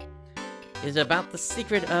ask? Is it about the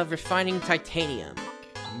secret of refining titanium?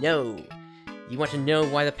 No. You want to know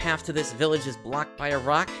why the path to this village is blocked by a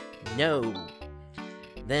rock? No.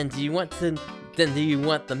 Then do you want the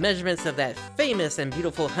measurements of that famous and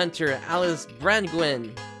beautiful hunter, Alice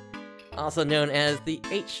Brandgwyn, also known as the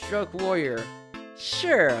 8-stroke warrior?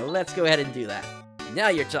 Sure, let's go ahead and do that. Now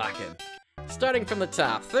you're talking. Starting from the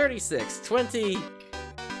top, 36, 20...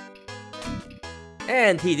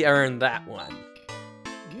 And he earned that one.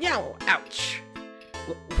 Yow! Ouch!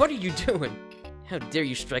 What are you doing? How dare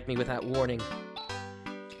you strike me without warning?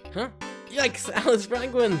 Huh? Yikes, Alice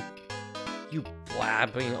Brandgwyn! You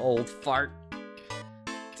blabbing old fart.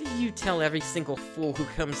 Do you tell every single fool who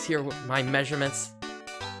comes here with my measurements?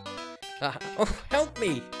 Oh, help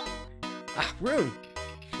me! Rune!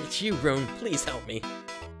 It's you, Rune. Please help me.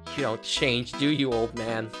 You don't change, do you, old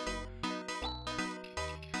man?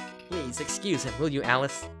 Please, excuse him, will you,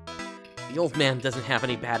 Alice? The old man doesn't have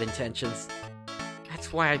any bad intentions.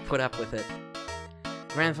 That's why I put up with it.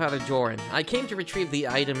 Grandfather Doran, I came to retrieve the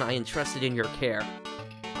item I entrusted in your care.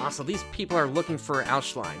 Also, these people are looking for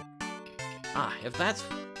Ausschlein.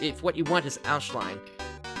 If what you want is Ausschlein,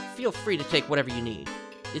 feel free to take whatever you need.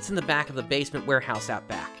 It's in the back of the basement warehouse out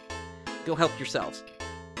back. Go help yourselves.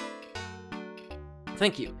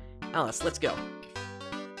 Thank you. Alice, let's go.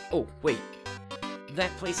 Oh, wait. That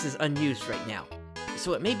place is unused right now,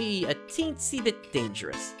 so it may be a teensy bit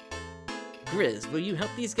dangerous. Grizz, will you help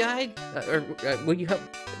these guide? Will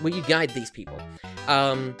you guide these people?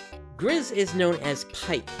 Grizz is known as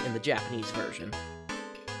Pike in the Japanese version.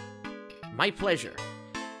 My pleasure.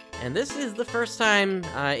 And this is the first time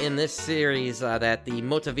in this series that the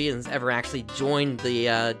Motavians ever actually joined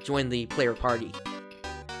the player party.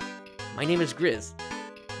 My name is Grizz.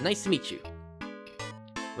 Nice to meet you.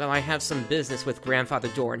 Well, I have some business with Grandfather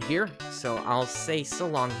Doran here, so I'll say so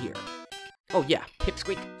long here. Oh yeah,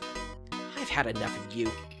 Pipsqueak. I've had enough of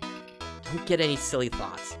you. Don't get any silly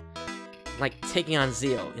thoughts. Like taking on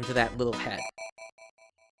Zeo into that little head.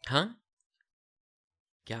 Huh?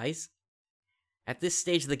 Guys? At this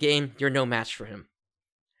stage of the game, you're no match for him.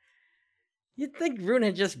 You'd think Rune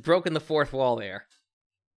had just broken the fourth wall there.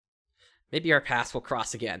 Maybe our paths will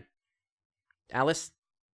cross again. Alice?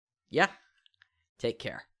 Yeah? Take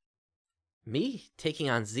care. Me? Taking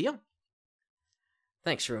on Zeo?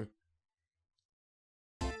 Thanks, Rune.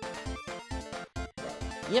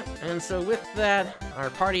 Yep, and so with that, our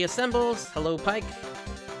party assembles. Hello, Pike.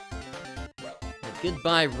 And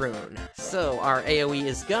goodbye, Rune. So, our AoE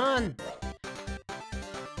is gone.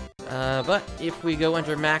 But if we go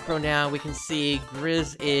under macro now, we can see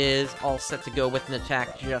Grizz is all set to go with an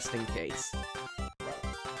attack just in case.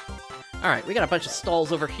 Alright, we got a bunch of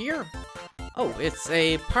stalls over here. Oh, it's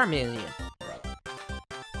a Millennium.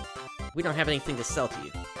 We don't have anything to sell to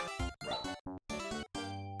you.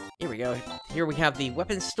 Here we go. Here we have the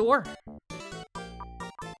weapons store.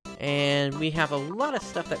 And we have a lot of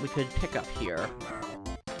stuff that we could pick up here.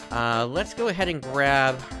 Let's go ahead and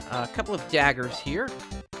grab a couple of daggers here.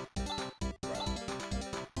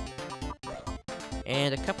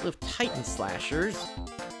 And a couple of Titan Slashers.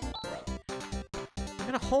 I'm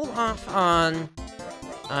gonna hold off on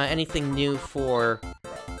anything new for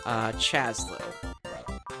Chaz, though.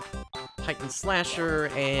 Titan Slasher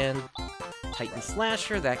and Titan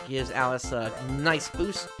Slasher, that gives Alice a nice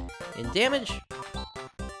boost in damage.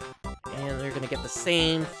 And they're gonna get the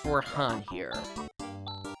same for Han here.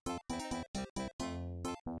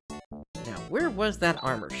 Now, where was that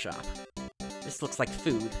armor shop? This looks like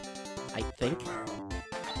food, I think.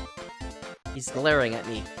 He's glaring at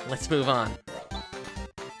me. Let's move on.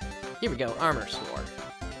 Here we go, armor store.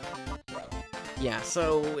 Yeah,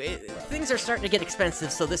 so things are starting to get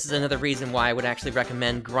expensive, so this is another reason why I would actually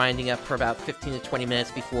recommend grinding up for about 15 to 20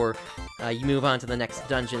 minutes before you move on to the next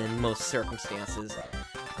dungeon in most circumstances.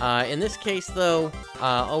 In this case, though,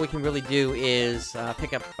 all we can really do is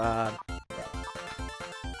pick up...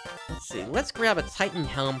 let's see, let's grab a Titan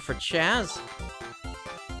Helm for Chaz.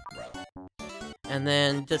 And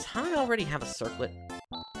then, does Han already have a circlet?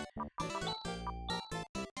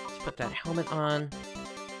 Let's put that helmet on.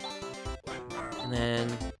 And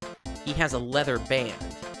then, he has a leather band.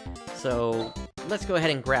 So, let's go ahead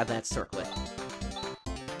and grab that circlet.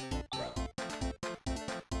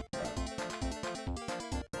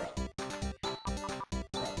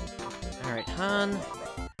 Alright, Han.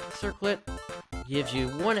 Circlet gives you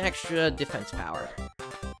 1 extra defense power.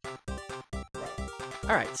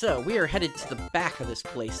 Alright, so we are headed to the back of this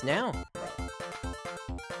place now.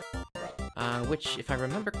 Which, if I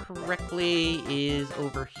remember correctly, is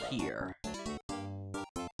over here.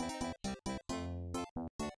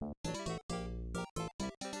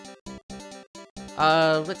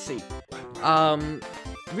 Let's see.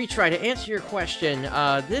 Retry, to answer your question,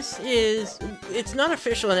 this is... It's not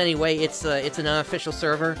official in any way, it's an unofficial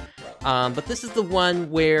server, but this is the one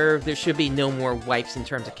where there should be no more wipes in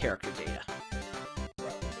terms of character data.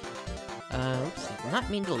 Oops, I did not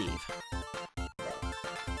mean to leave.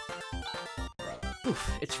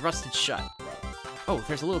 Oof, it's rusted shut. Oh,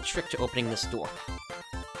 there's a little trick to opening this door.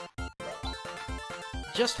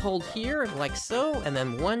 Just hold here, like so, and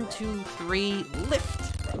then 1, 2, 3,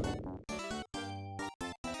 lift!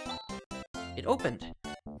 It opened.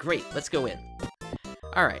 Great, let's go in.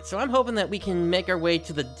 Alright, so I'm hoping that we can make our way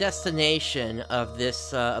to the destination of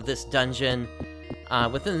this dungeon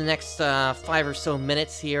within the next 5 or so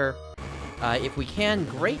minutes here. If we can,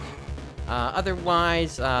 great.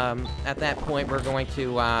 Otherwise, at that point, we're going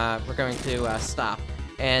to stop.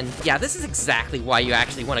 And yeah, this is exactly why you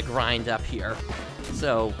actually want to grind up here.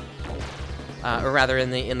 So, or rather,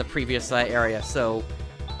 in the previous area. So,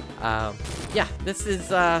 yeah, this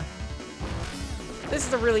is a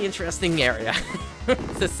really interesting area,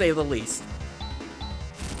 to say the least.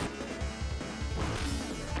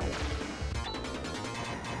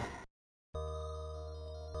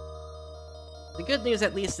 The good news,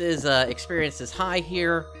 at least, is experience is high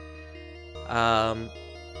here.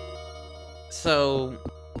 So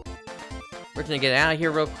we're gonna get out of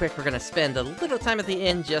here real quick. We're gonna spend a little time at the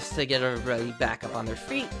inn just to get everybody back up on their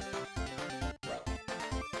feet.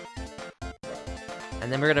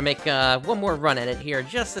 And then we're gonna make one more run at it here,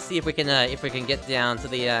 just to see if we can get down to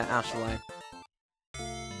the Outage line.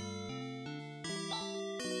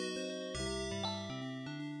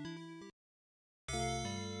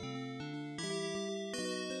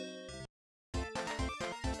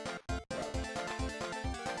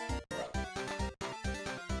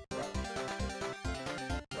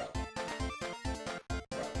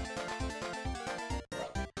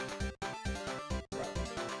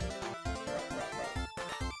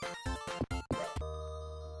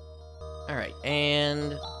 Alright,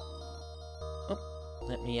 and... Oh,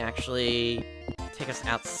 let me actually take us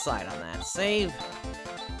outside on that save.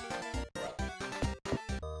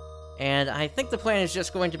 And I think the plan is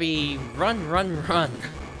just going to be run, run, run.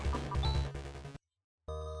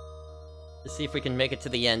 Let's see if we can make it to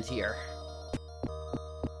the end here.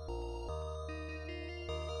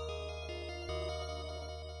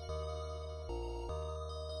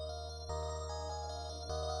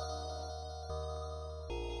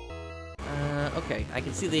 Okay, I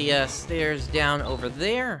can see the stairs down over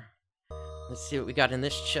there. Let's see what we got in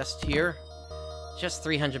this chest here. Just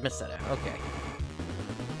 300 Meseta, okay.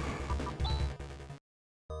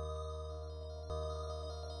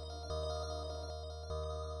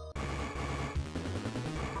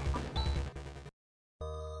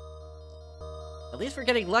 At least we're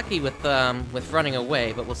getting lucky with running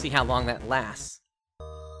away, but we'll see how long that lasts.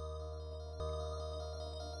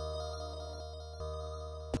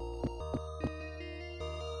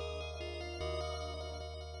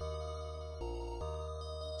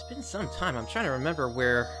 It's been some time. I'm trying to remember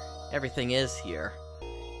where everything is here.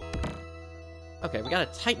 Okay, we got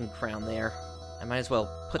a Titan crown there. I might as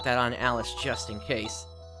well put that on Alice just in case.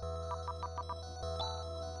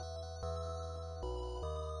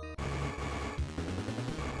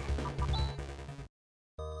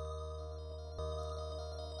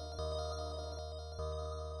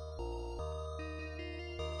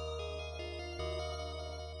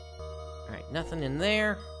 Alright, nothing in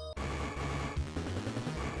there.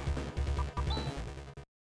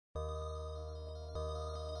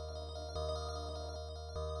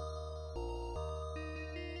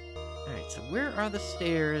 Alright, so where are the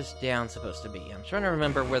stairs down supposed to be? I'm trying to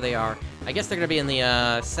remember where they are. I guess they're gonna be in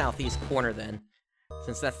the southeast corner then,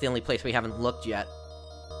 since that's the only place we haven't looked yet.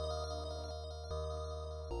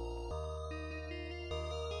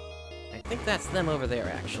 I think that's them over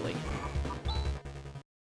there, actually.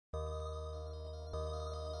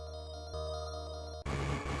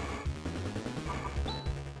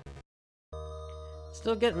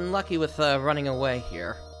 Still getting lucky with running away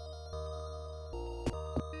here.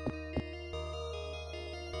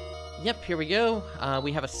 Yep, here we go.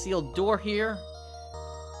 We have a sealed door here.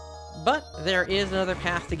 But there is another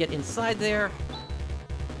path to get inside there.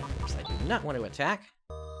 Oops, I do not want to attack.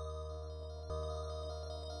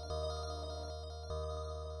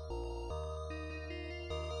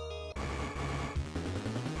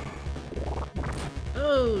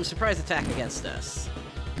 Oh, surprise attack against us.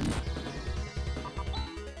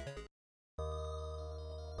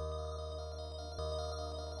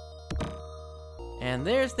 And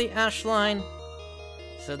there's the ash line.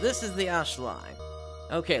 So this is the ash line.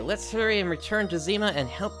 Okay, let's hurry and return to Zima and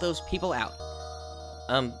help those people out.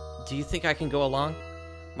 Do you think I can go along?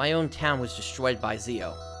 My own town was destroyed by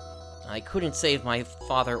Zio. I couldn't save my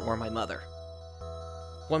father or my mother.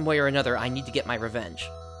 One way or another, I need to get my revenge.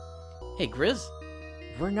 Hey, Grizz.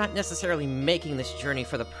 We're not necessarily making this journey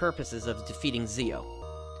for the purposes of defeating Zio.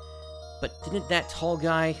 But didn't that tall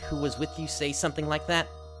guy who was with you say something like that?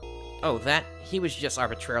 Oh, that? He was just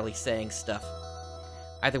arbitrarily saying stuff.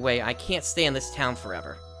 Either way, I can't stay in this town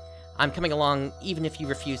forever. I'm coming along even if you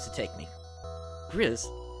refuse to take me. Grizz?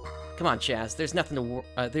 Come on, Chaz, there's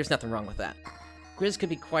nothing wrong with that. Grizz could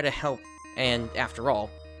be quite a help, and after all,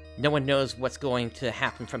 no one knows what's going to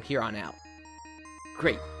happen from here on out.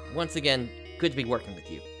 Great. Once again, good to be working with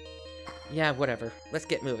you. Yeah, whatever. Let's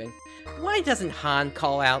get moving. Why doesn't Han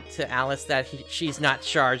call out to Alice that she's not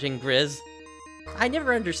charging Grizz? I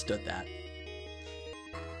never understood that.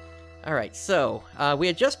 Alright, so, we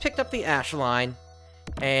had just picked up the ash line,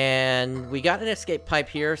 and we got an escape pipe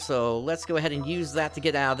here, so let's go ahead and use that to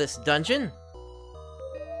get out of this dungeon.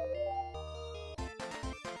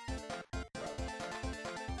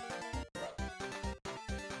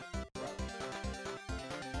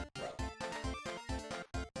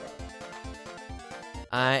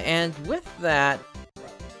 And with that,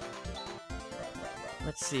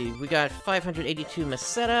 let's see, we got 582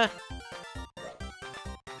 Meseta.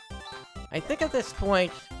 I think at this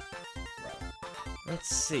point, let's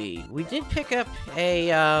see, we did pick up a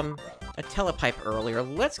telepipe earlier.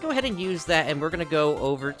 Let's go ahead and use that, and we're gonna go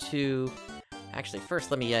over to... Actually,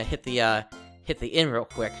 first let me hit the inn real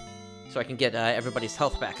quick, so I can get everybody's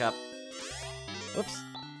health back up. Whoops.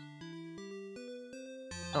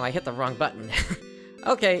 Oh, I hit the wrong button.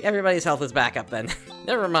 Okay, everybody's health is back up then.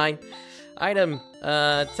 Never mind. Item,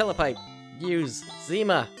 telepipe. Use.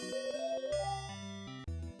 Zima.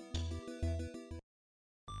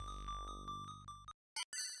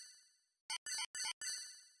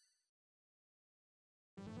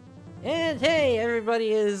 And hey, everybody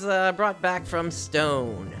is brought back from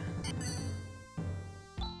Stone.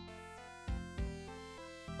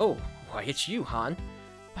 Oh, why, it's you, Han.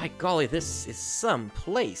 By golly, this is some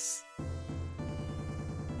place.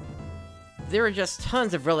 There are just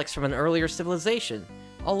tons of relics from an earlier civilization,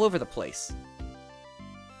 all over the place.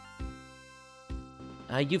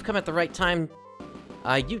 You've come at the right time.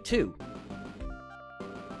 You too.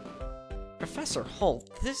 Professor Holt,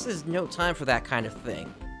 this is no time for that kind of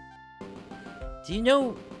thing. Do you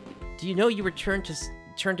know you were turned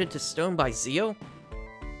into stone by Zio?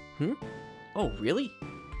 Oh, really?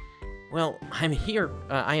 Well, I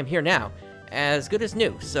am here now, as good as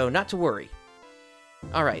new, so not to worry.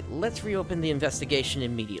 Alright, let's reopen the investigation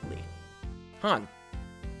immediately. Han.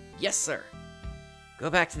 Yes, sir. Go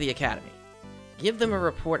back to the Academy. Give them a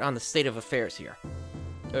report on the state of affairs here.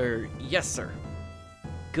 Yes, sir.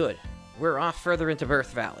 Good. We're off further into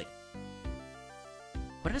Earth Valley.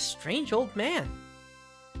 What a strange old man.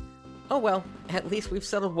 Oh well, at least we've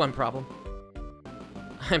settled one problem.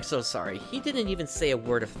 I'm so sorry, he didn't even say a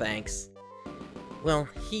word of thanks. Well,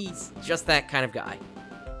 he's just that kind of guy.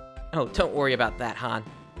 Oh, don't worry about that, Han.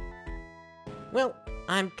 Well,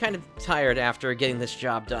 I'm kind of tired after getting this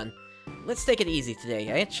job done. Let's take it easy today,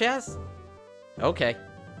 eh, Chaz? Okay.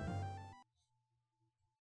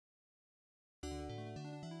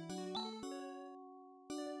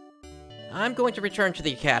 I'm going to return to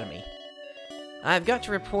the Academy. I've got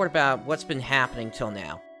to report about what's been happening till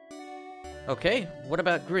now. Okay, what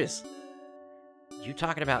about Grizz? You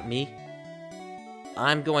talking about me?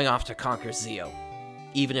 I'm going off to conquer Zio,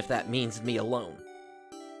 even if that means me alone.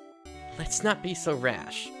 Let's not be so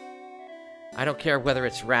rash. I don't care whether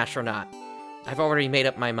it's rash or not. I've already made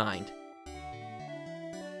up my mind.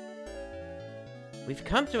 We've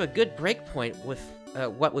come to a good breakpoint with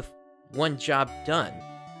one job done.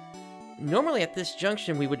 Normally at this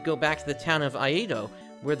junction we would go back to the town of Aido,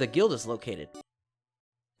 where the guild is located.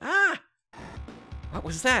 Ah! What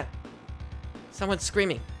was that? Someone's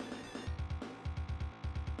screaming.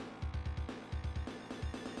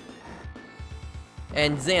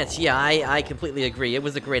 And Zance, yeah, I completely agree. It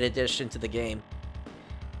was a great addition to the game.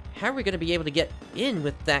 How are we going to be able to get in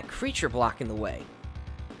with that creature blocking the way?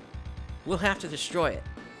 We'll have to destroy it.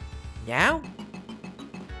 Now?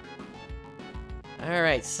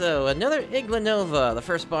 Alright, so another Iglanova, the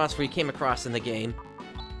first boss we came across in the game.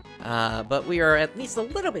 But we are at least a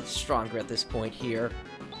little bit stronger at this point here.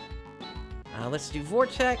 Let's do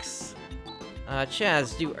Vortex.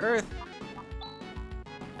 Chaz, do Earth.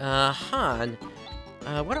 Han,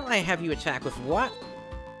 why don't I have you attack with what?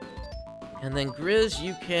 And then Grizz,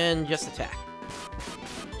 you can just attack.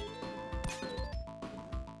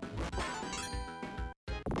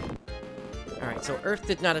 Alright, so Earth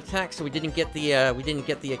did not attack, so we didn't get the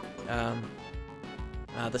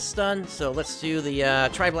stun, so let's do the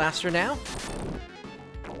Tri-Blaster now.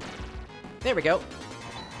 There we go.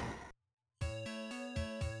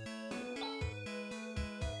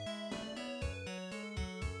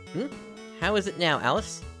 How is it now,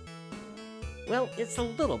 Alice? Well, it's a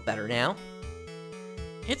little better now.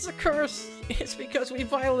 It's a curse! It's because we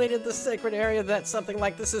violated the sacred area that something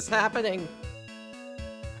like this is happening!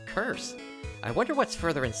 A curse? I wonder what's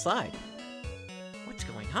further inside. What's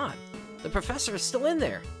going on? The professor is still in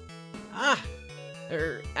there! Ah!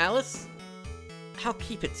 Alice? I'll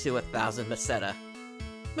keep it to 1,000 Meseta.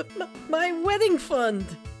 My wedding fund!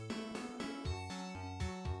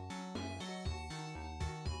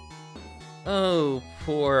 Oh,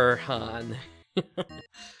 poor Han.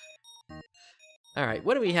 Alright,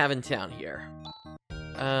 what do we have in town here?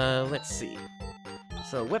 Let's see.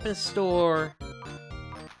 So, weapon store.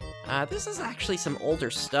 This is actually some older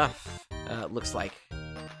stuff, looks like.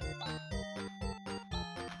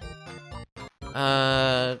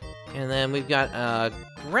 And then we've got a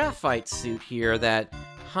graphite suit here that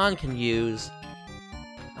Han can use.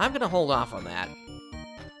 I'm gonna hold off on that.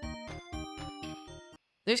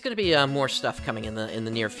 There's gonna be more stuff coming in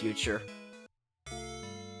the near future.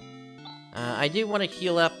 I do want to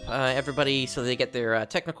heal up everybody so they get their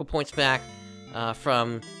technical points back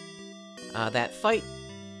from that fight.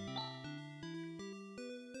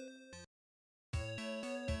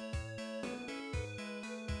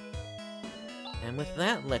 And with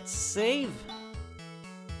that, let's save.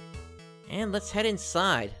 And let's head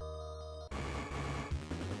inside.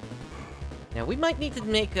 Now, we might need to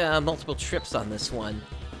make multiple trips on this one.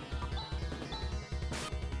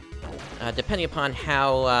 Depending upon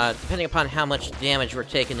how much damage we're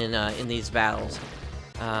taking in these battles.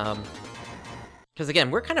 Because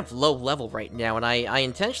again, we're kind of low level right now, and I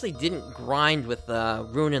intentionally didn't grind with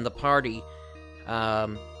Rune in the party.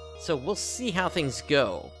 So we'll see how things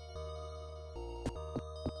go.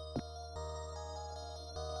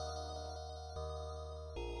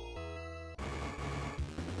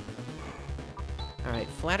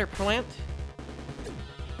 Alright, flatter plant.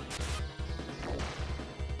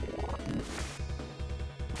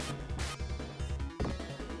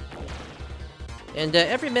 And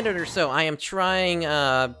every minute or so, I am trying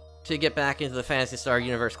to get back into the Phantasy Star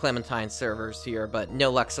Universe Clementine servers here, but no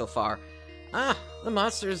luck so far. Ah, the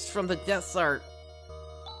monsters from the depths are...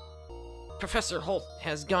 Professor Holt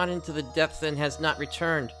has gone into the depths and has not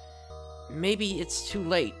returned. Maybe it's too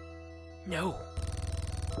late. No.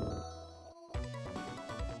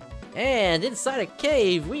 And inside a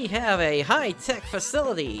cave, we have a high-tech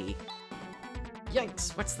facility.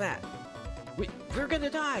 Yikes, what's that? We're gonna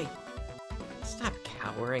die. Stop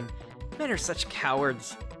cowering. Men are such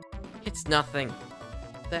cowards. It's nothing.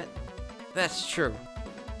 That's true.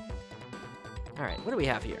 Alright, what do we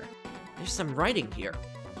have here? There's some writing here.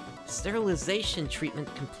 Sterilization treatment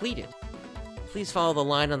completed. Please follow the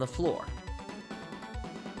line on the floor.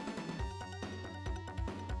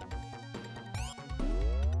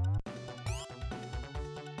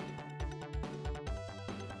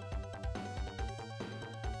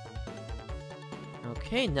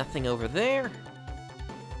 Okay, nothing over there.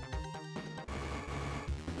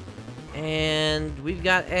 And we've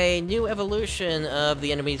got a new evolution of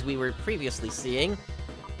the enemies we were previously seeing.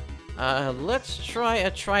 Let's try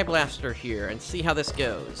a Tri-Blaster here and see how this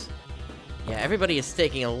goes. Yeah, everybody is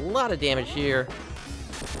taking a lot of damage here.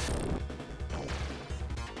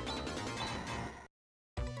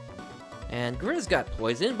 And Grizz got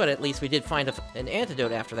poisoned, but at least we did find an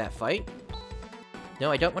antidote after that fight.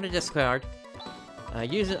 No, I don't want to discard.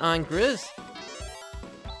 Use it on Grizz.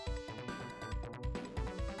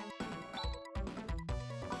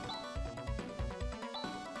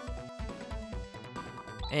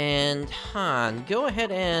 And Han, go ahead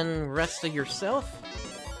and rest yourself.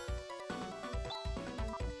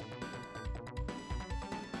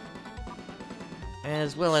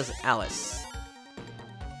 As well as Alice.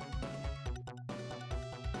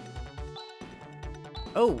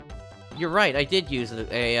 Oh, you're right, I did use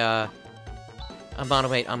a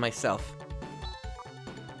monomate on myself.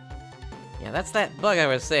 Yeah, that's that bug I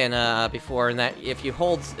was saying before, in that if you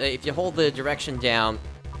hold the direction down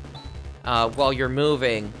while you're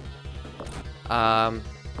moving, or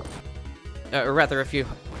rather, if you...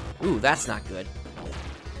 Ooh, that's not good.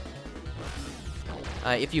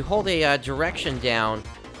 If you hold a direction down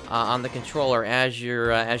on the controller as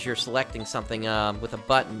you're selecting something with a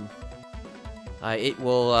button, it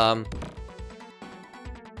will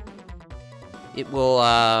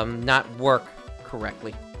not work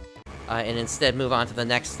correctly, and instead move on to the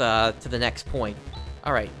next point.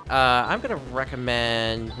 All right, I'm gonna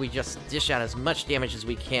recommend we just dish out as much damage as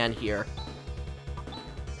we can here.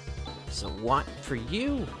 So Watt for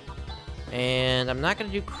you, and I'm not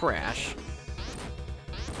gonna do Crash.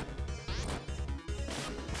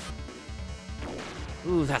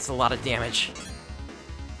 Ooh, that's a lot of damage.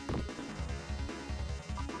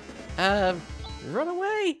 Run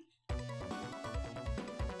away!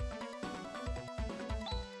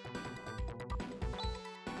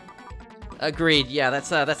 Agreed. Yeah,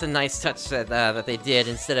 that's a nice touch that they did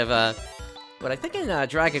instead of what I think in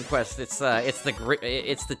Dragon Quest it's the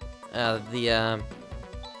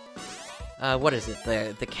what is it?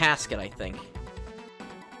 The casket, I think.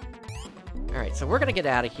 All right, so we're gonna get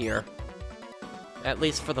out of here, at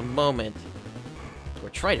least for the moment, or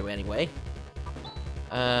try to anyway.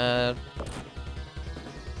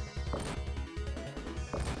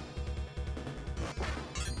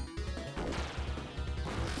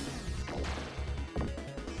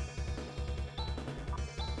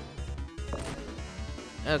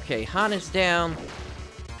 Okay, Han is down.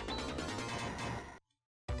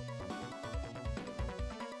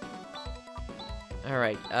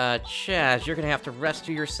 Alright, Chaz, you're gonna have to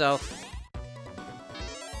rescue yourself.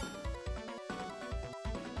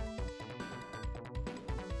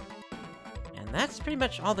 And that's pretty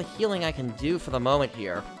much all the healing I can do for the moment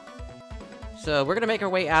here. So, we're gonna make our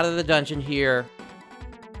way out of the dungeon here.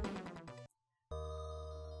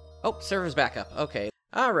 Oh, server's back up. Okay.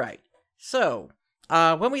 Alright. So,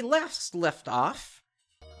 when we left off,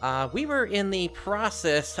 we were in the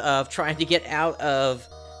process of trying to get out of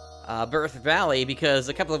Birth Valley because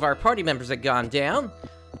a couple of our party members had gone down.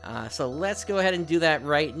 So let's go ahead and do that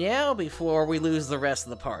right now before we lose the rest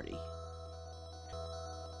of the party.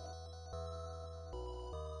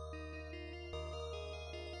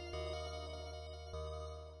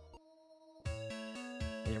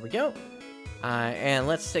 There we go. And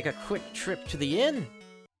let's take a quick trip to the inn.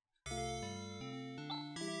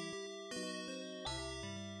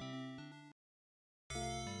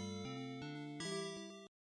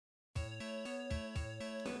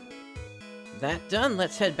 that done,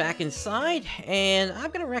 let's head back inside, and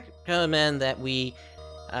I'm gonna recommend that we,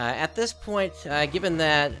 at this point, given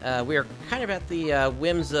that we're kind of at the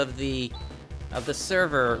whims of the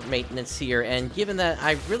server maintenance here, and given that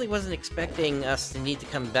I really wasn't expecting us to need to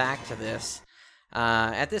come back to this,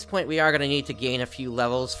 at this point we are going to need to gain a few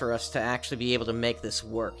levels for us to actually be able to make this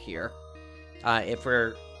work here, if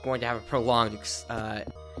we're going to have a prolonged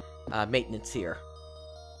maintenance here.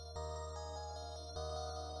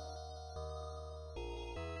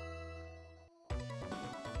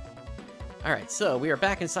 Alright, so we are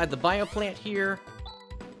back inside the bioplant here.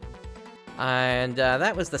 And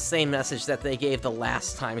that was the same message that they gave the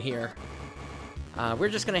last time here. We're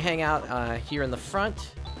just going to hang out here in the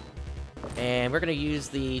front. And we're going to use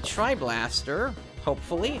the Tri-Blaster,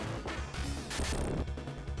 hopefully.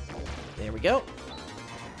 There we go.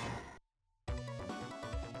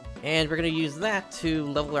 And we're going to use that to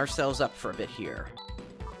level ourselves up for a bit here.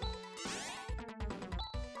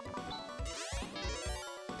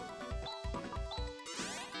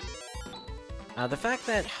 The fact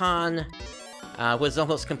that Han was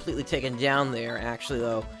almost completely taken down there, actually,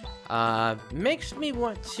 though, makes me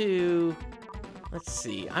want to... Let's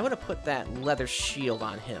see, I want to put that leather shield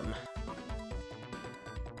on him.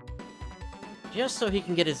 Just so he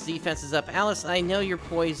can get his defenses up. Alice, I know you're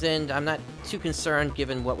poisoned. I'm not too concerned,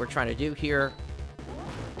 given what we're trying to do here.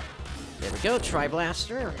 There we go,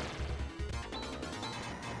 Tri-Blaster.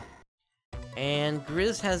 And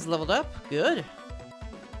Grizz has leveled up. Good.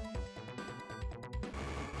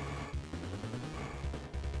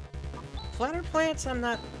 Flatter plants, I'm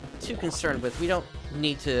not too concerned with. We don't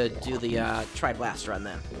need to do the Tri-Blaster on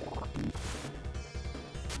them.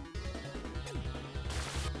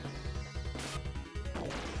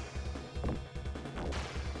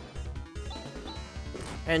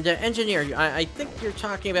 And Engineer, I think you're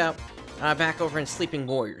talking about back over in Sleeping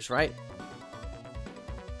Warriors, right?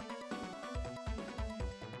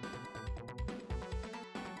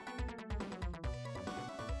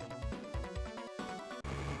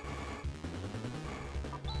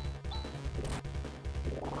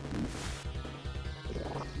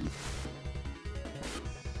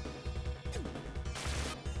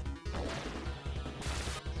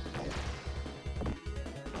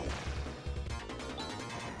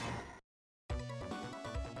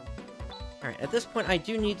 Alright, at this point I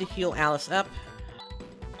do need to heal Alice up.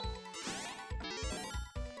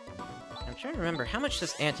 I'm trying to remember, how much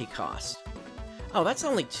does Anti cost? Oh, that's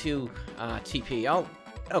only 2 TP.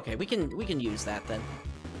 Okay, we can use that then.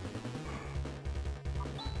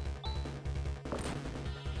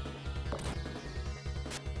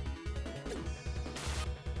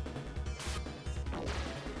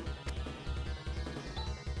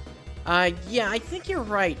 Yeah, I think you're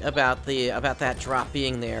right about that drop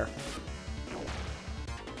being there.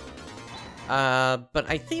 But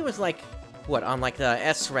I think it was like, what, on like the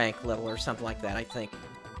S rank level or something like that, I think.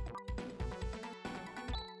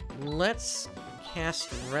 Let's cast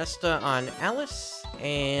Resta on Alice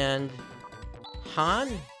and Han.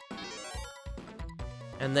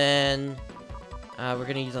 And then we're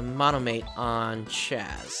gonna use a Monomate on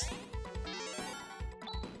Chaz.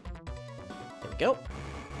 There we go.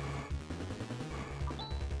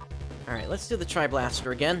 Alright, let's do the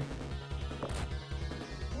Tri-Blaster again.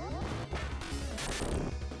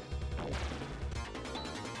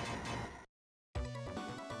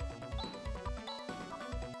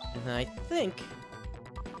 And I think,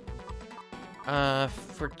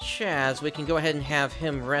 for Chaz, we can go ahead and have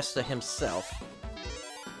him Resta himself.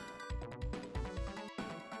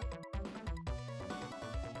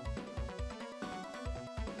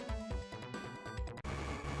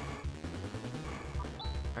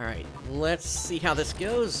 Alright, let's see how this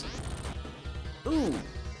goes. Ooh!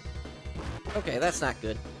 Okay, that's not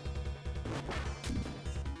good.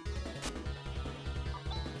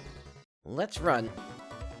 Let's run.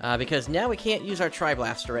 Because now we can't use our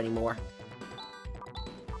Tri-Blaster anymore.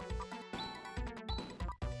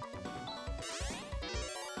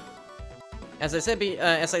 As I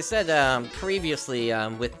said previously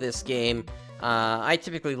with this game, I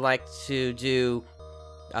typically like to do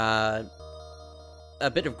a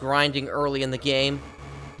bit of grinding early in the game.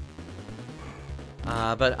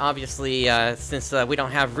 But obviously, since we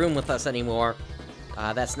don't have room with us anymore,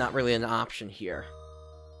 that's not really an option here.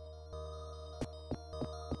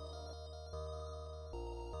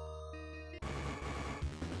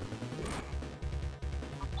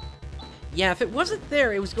 Yeah, if it wasn't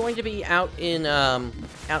there, it was going to be out in, out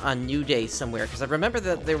on New Day somewhere, because I remember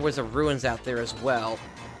that there was a ruins out there as well.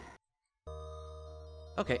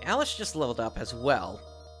 Okay, Alice just leveled up as well.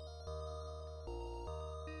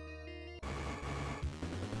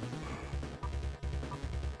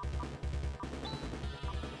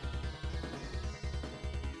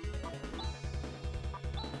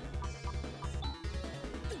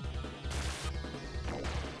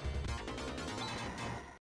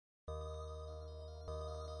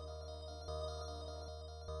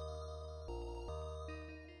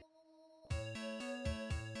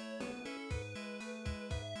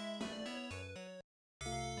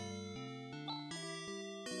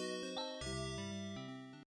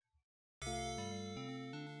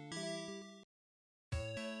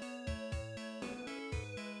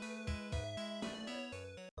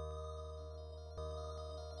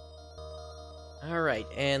 Alright,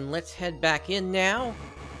 and let's head back in now.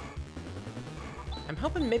 I'm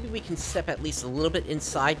hoping maybe we can step at least a little bit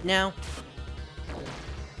inside now.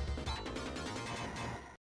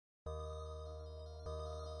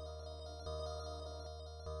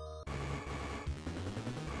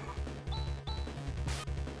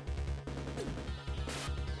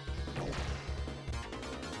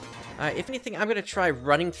 If anything, I'm going to try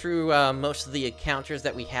running through most of the encounters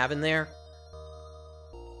that we have in there.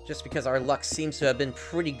 Just because our luck seems to have been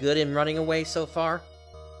pretty good in running away so far.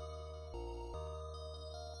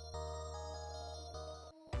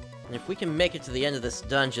 And if we can make it to the end of this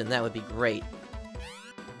dungeon, that would be great.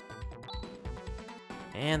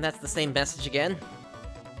 And that's the same message again.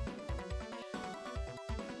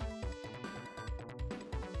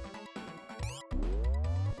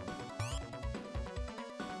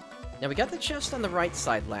 Now, we got the chest on the right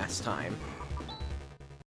side last time.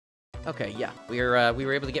 Okay, yeah, we were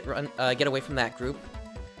able to get away from that group.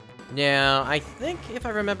 Now, I think, if I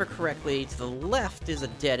remember correctly, to the left is a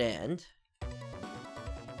dead end.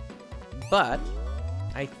 But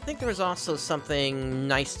I think there was also something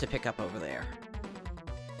nice to pick up over there.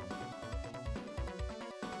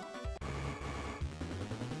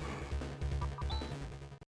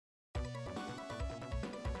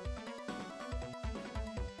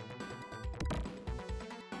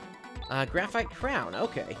 Graphite Crown,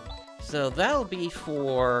 okay. So that'll be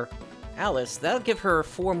for Alice. That'll give her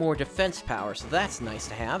 4 more defense power, so that's nice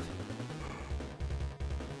to have.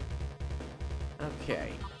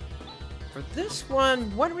 Okay. For this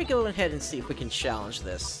one, why don't we go ahead and see if we can challenge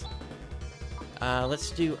this?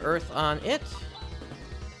 Let's do Earth on it.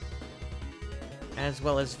 As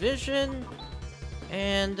well as Vision.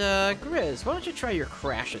 And, Grizz, why don't you try your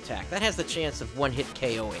Crash attack? That has the chance of one-hit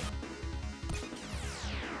KOing.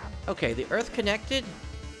 Okay, the Earth connected.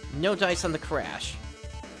 No dice on the Crash.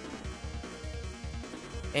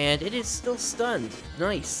 And it is still stunned.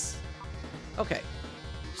 Nice. Okay.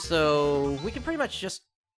 So, we can pretty much just...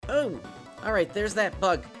 Oh! Alright, there's that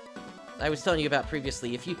bug I was telling you about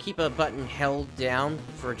previously. If you keep a button held down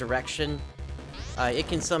for a direction, it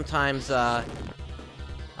can sometimes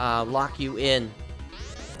lock you in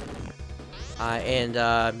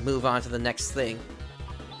and move on to the next thing.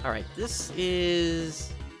 Alright, this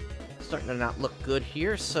is starting to not look good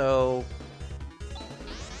here, so...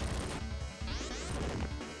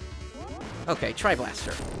 Okay,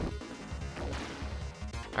 Tri-Blaster.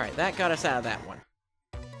 Alright, that got us out of that one.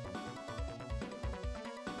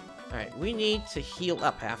 Alright, we need to heal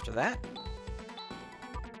up after that.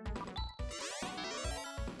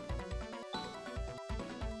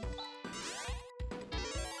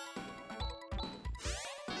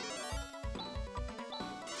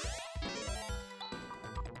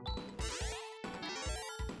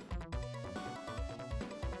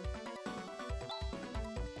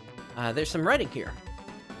 There's some writing here.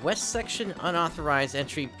 West section, unauthorized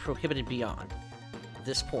entry prohibited beyond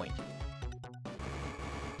this point.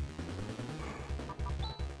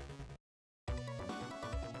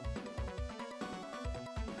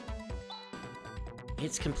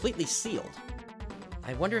 It's completely sealed.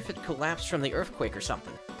 I wonder if it collapsed from the earthquake or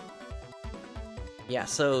something. Yeah,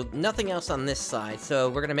 so nothing else on this side, so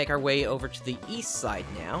we're gonna make our way over to the east side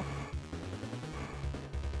now.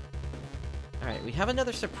 Alright, we have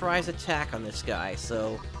another surprise attack on this guy,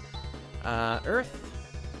 so... Earth.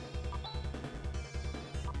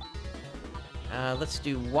 Let's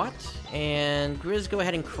do what? And Grizz, go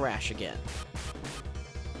ahead and Crash again.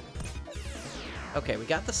 Okay, we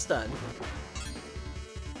got the stun.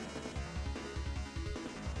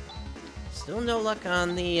 Still no luck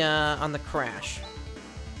on the Crash.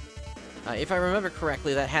 If I remember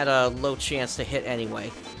correctly, that had a low chance to hit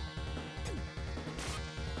anyway.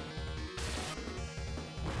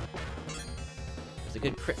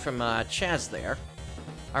 Good crit from Chaz there.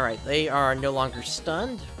 Alright, they are no longer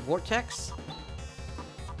stunned. Vortex.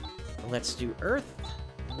 Let's do Earth,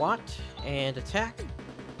 Watt, and attack.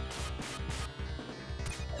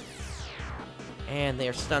 And they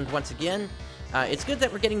are stunned once again. It's good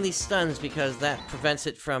that we're getting these stuns because that prevents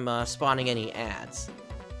it from spawning any ads.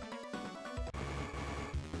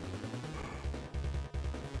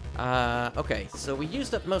 Okay, so we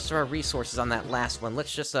used up most of our resources on that last one.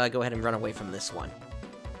 Let's just go ahead and run away from this one.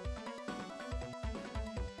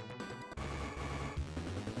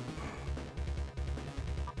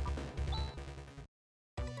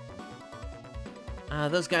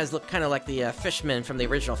 Those guys look kind of like the fishmen from the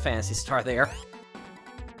original Phantasy Star there.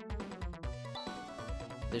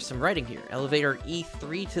 There's some writing here. Elevator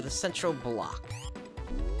E3 to the central block.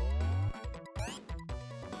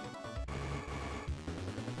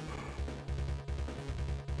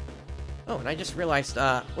 Oh, and I just realized,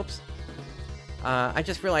 whoops. I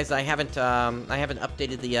just realized I haven't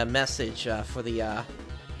updated the message for the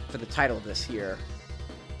title of this here.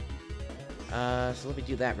 So let me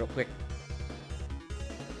do that real quick.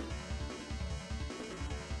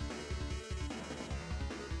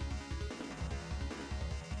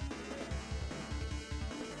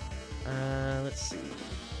 Let's see.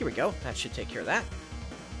 Here we go. That should take care of that.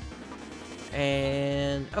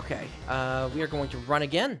 And, okay. We are going to run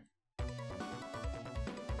again.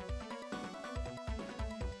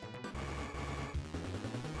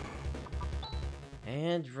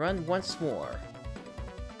 And run once more.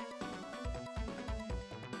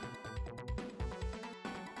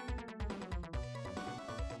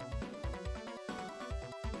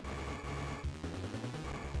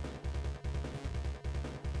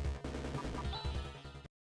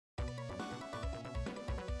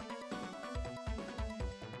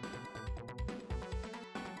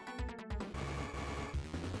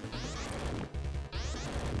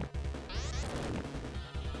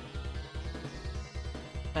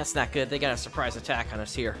 That's not good. They got a surprise attack on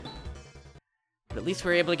us here. But at least we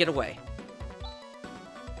were able to get away.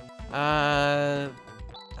 I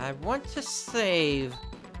want to save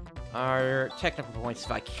our technical points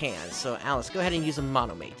if I can. So, Alice, go ahead and use a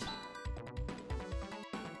monomate.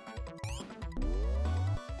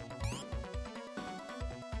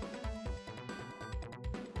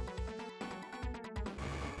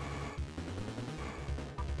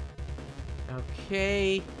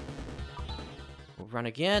 Okay. We'll run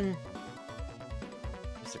again.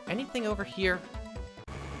 Is there anything over here?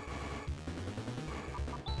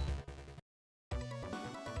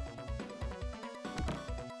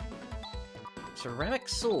 Ceramic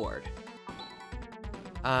sword.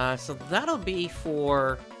 So that'll be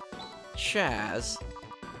for Chaz.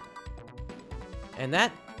 And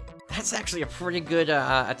that's actually a pretty good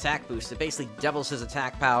attack boost. It basically doubles his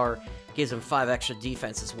attack power, gives him 5 extra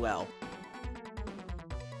defense as well.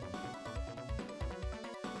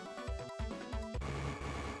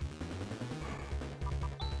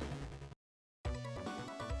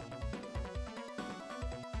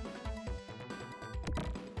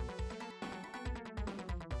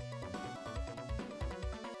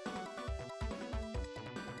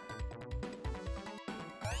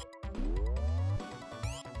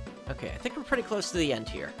 Okay, I think we're pretty close to the end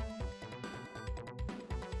here.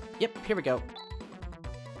 Yep, here we go.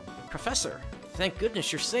 Professor, thank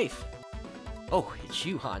goodness you're safe. Oh, it's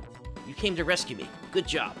you, Han. You came to rescue me. Good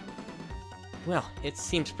job. Well, it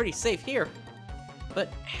seems pretty safe here.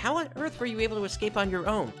 But how on earth were you able to escape on your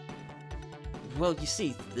own? Well, you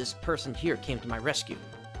see, this person here came to my rescue.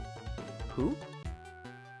 Who?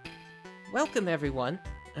 Welcome, everyone.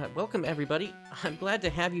 Welcome, everybody. I'm glad to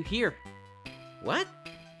have you here. What?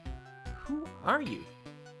 Who are you?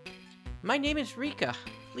 My name is Rika.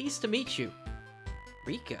 Pleased to meet you.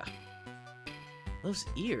 Rika? Those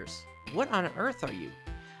ears. What on earth are you?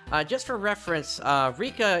 Just for reference,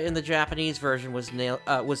 Rika in the Japanese version was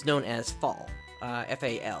known as Fall.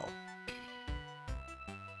 F-A-L.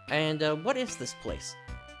 And what is this place?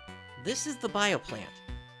 This is the bioplant.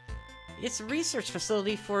 It's a research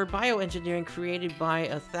facility for bioengineering created by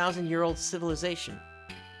a 1,000-year-old civilization.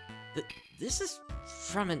 This is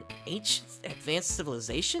from an ancient advanced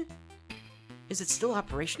civilization? Is it still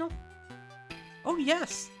operational? Oh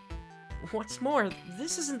yes! What's more,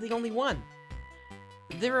 this isn't the only one.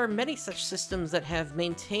 There are many such systems that have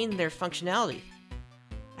maintained their functionality.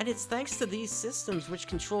 And it's thanks to these systems which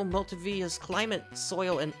control Multivia's climate,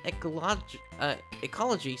 soil, and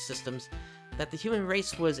ecology systems that the human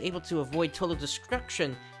race was able to avoid total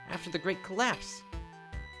destruction after the Great Collapse.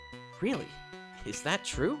 Really? Is that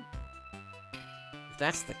true? If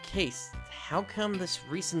that's the case, how come this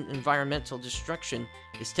recent environmental destruction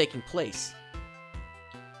is taking place?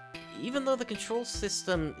 Even though the control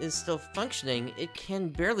system is still functioning, it can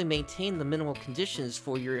barely maintain the minimal conditions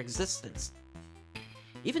for your existence.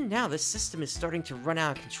 Even now, this system is starting to run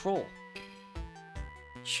out of control.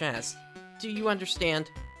 Chaz, do you understand?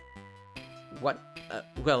 What?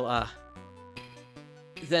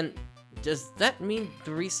 Then, does that mean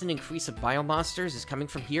the recent increase of biomonsters is coming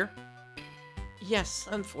from here? Yes,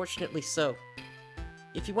 unfortunately so.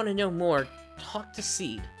 If you want to know more, talk to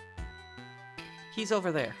Seed. He's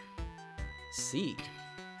over there. Seed?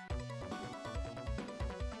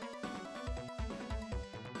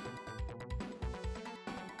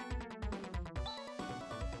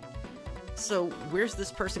 So, where's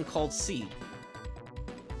this person called Seed?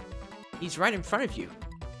 He's right in front of you.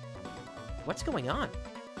 What's going on?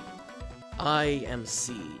 I am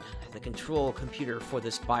Seed, the control computer for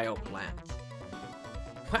this bioplant.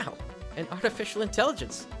 Wow, an artificial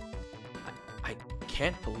intelligence.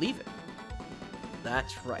 can't believe it.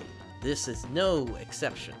 That's right, this is no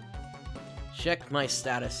exception. Check my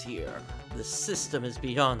status here. The system is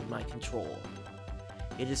beyond my control.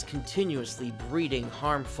 It is continuously breeding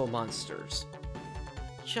harmful monsters.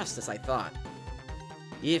 Just as I thought.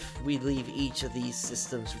 If we leave each of these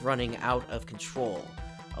systems running out of control,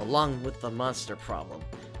 along with the monster problem,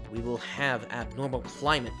 we will have abnormal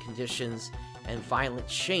climate conditions and violent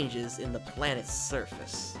changes in the planet's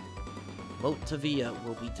surface. Motavia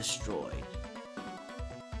will be destroyed.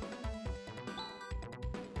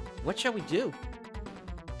 What shall we do?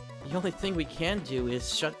 The only thing we can do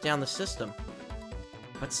is shut down the system.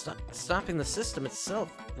 But stopping the system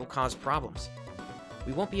itself will cause problems.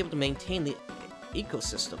 We won't be able to maintain the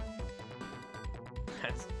ecosystem.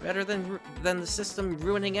 That's better than the system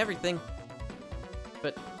ruining everything.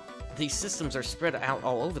 But these systems are spread out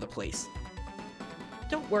all over the place.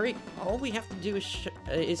 Don't worry, all we have to do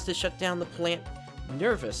is to shut down the plant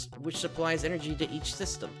Nervous, which supplies energy to each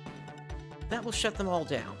system. That will shut them all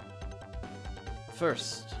down.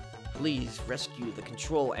 First, please rescue the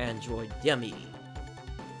control android Demi.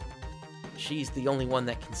 She's the only one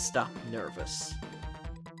that can stop Nervous.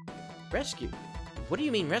 Rescue? What do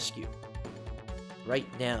you mean rescue? Right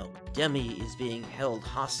now, Demi is being held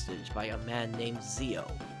hostage by a man named Zio.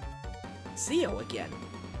 Zio again?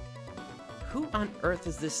 Who on earth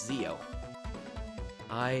is this Zio?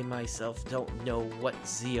 I myself don't know what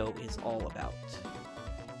Zio is all about.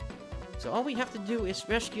 So all we have to do is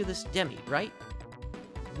rescue this Demi, right?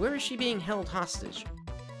 Where is she being held hostage?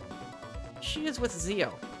 She is with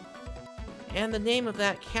Zio. And the name of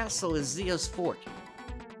that castle is Zio's Fort.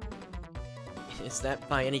 Is that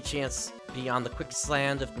by any chance beyond the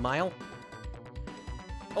quicksand of Mile?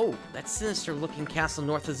 Oh, that sinister-looking castle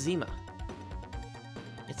north of Zima.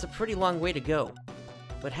 It's a pretty long way to go,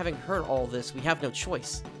 but having heard all this, we have no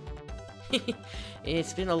choice.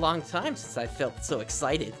 It's been a long time since I felt so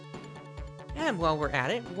excited. And while we're at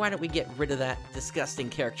it, why don't we get rid of that disgusting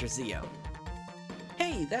character Zio?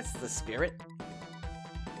 Hey, that's the spirit.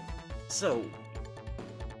 So,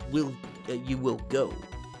 you will go.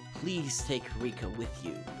 Please take Rika with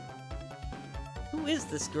you. Who is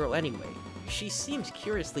this girl anyway? She seems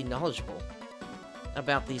curiously knowledgeable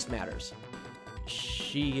about these matters.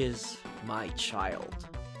 She is my child.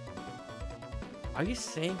 Are you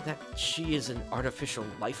saying that she is an artificial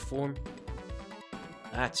life form?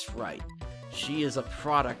 That's right. She is a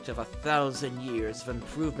product of 1,000 years of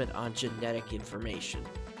improvement on genetic information.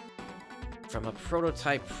 From a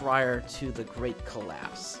prototype prior to the Great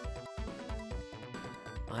Collapse.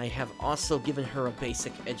 I have also given her a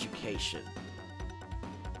basic education.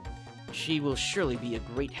 She will surely be a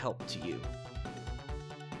great help to you.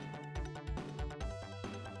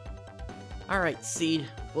 Alright, Seed,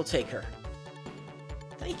 we'll take her.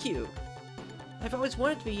 Thank you! I've always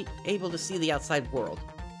wanted to be able to see the outside world.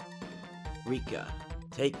 Rika,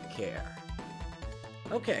 take care.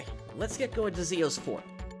 Okay, let's get going to Zio's fort.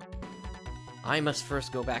 I must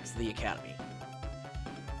first go back to the academy.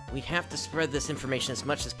 We have to spread this information as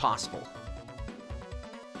much as possible.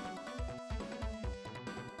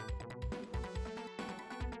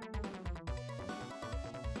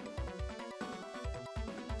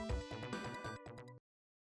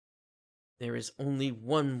 There is only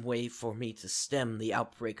one way for me to stem the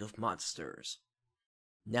outbreak of monsters.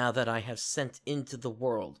 Now that I have sent into the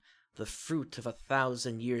world the fruit of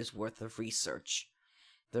 1,000 years' worth of research,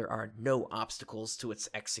 there are no obstacles to its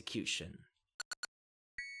execution.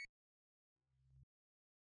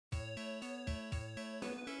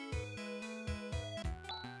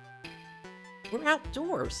 We're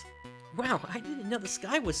outdoors! Wow, I didn't know the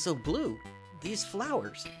sky was so blue. These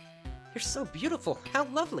flowers. They're so beautiful. How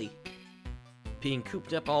lovely. Being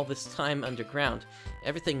cooped up all this time underground,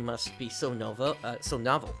 everything must be so novel.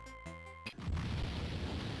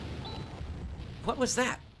 What was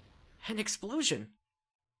that? An explosion.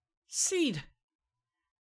 Seed!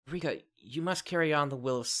 Rika, you must carry on the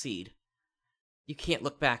will of Seed. You can't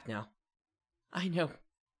look back now. I know.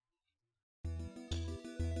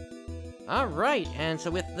 Alright, and so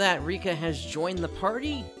with that, Rika has joined the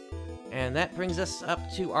party, and that brings us up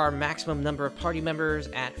to our maximum number of party members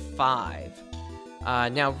at 5.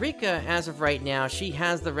 Now, Rika, as of right now, she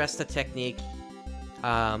has the Resta technique,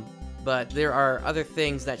 but there are other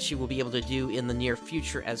things that she will be able to do in the near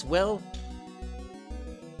future as well.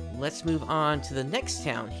 Let's move on to the next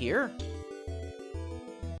town here.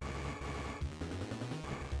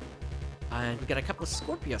 And we got a couple of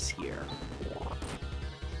Scorpios here.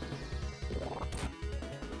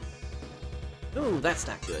 Ooh, that's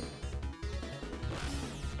not good.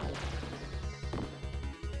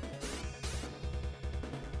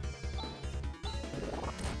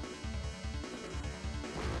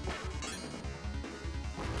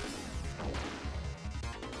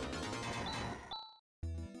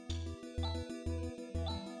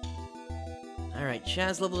 Alright,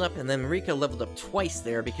 Chaz leveled up, and then Rika leveled up twice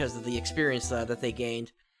there because of the experience that they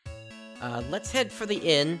gained. Let's head for the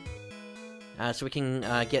inn, so we can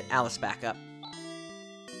get Alice back up.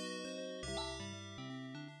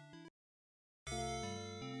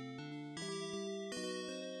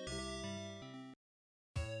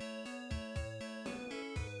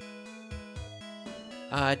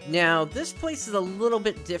 Now, this place is a little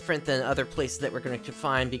bit different than other places that we're going to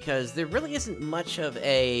find because there really isn't much of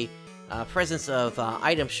a presence of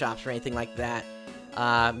item shops or anything like that.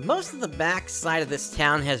 Most of the back side of this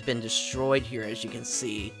town has been destroyed here, as you can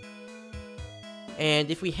see.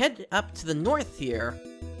 And if we head up to the north here,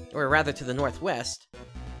 or rather to the northwest,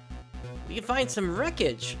 we can find some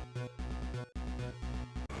wreckage.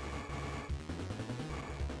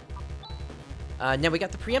 Now we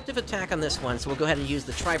got the preemptive attack on this one, so we'll go ahead and use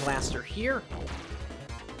the Tri-Blaster here.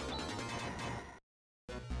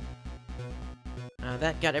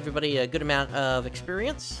 That got everybody a good amount of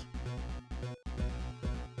experience.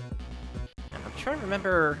 I'm trying to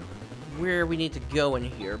remember where we need to go in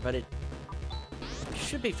here, but it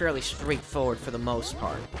should be fairly straightforward for the most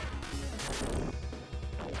part.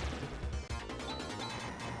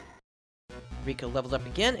 Rika leveled up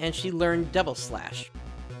again, and she learned Double Slash.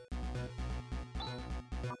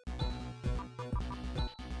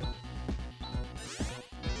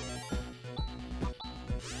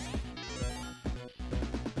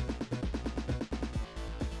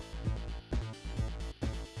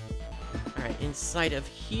 Inside of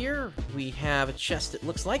here, we have a chest, it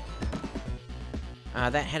looks like.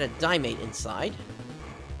 That had a Dimate inside.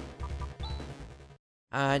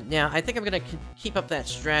 Now, I think I'm going to keep up that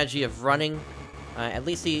strategy of running, at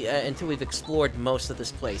least until we've explored most of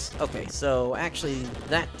this place. Okay, so actually,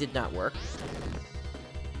 that did not work.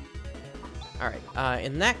 Alright,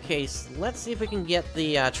 in that case, let's see if we can get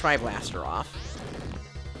the Tri-Blaster off.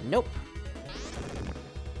 Nope.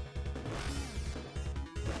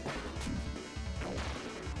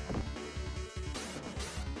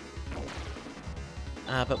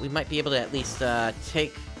 But we might be able to at least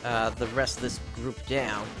take the rest of this group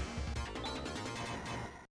down.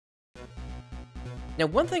 Now,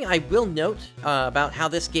 one thing I will note about how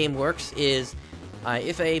this game works is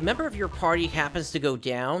if a member of your party happens to go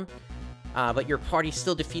down, but your party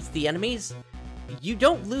still defeats the enemies, you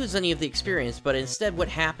don't lose any of the experience, but instead what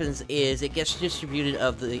happens is it gets distributed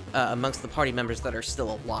amongst the party members that are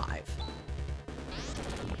still alive.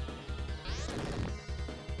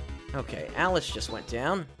 Okay, Alice just went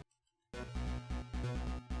down.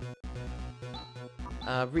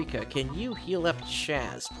 Rika, can you heal up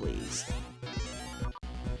Chaz, please?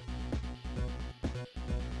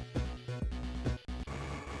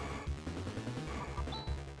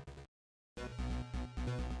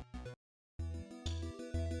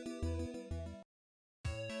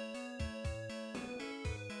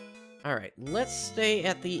 Alright, let's stay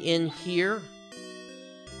at the inn here.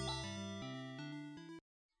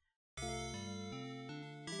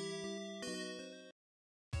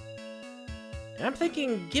 I'm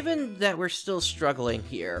thinking, given that we're still struggling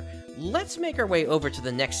here, let's make our way over to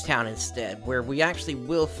the next town instead, where we actually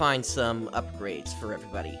will find some upgrades for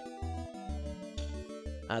everybody.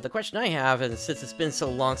 The question I have, and since it's been so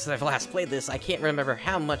long since I've last played this, I can't remember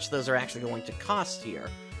how much those are actually going to cost here.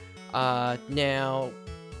 Now,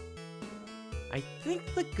 I think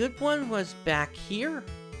the good one was back here?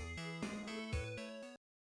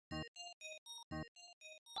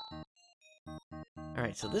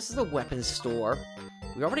 Alright, so this is the weapons store.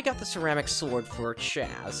 We already got the ceramic sword for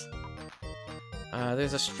Chaz.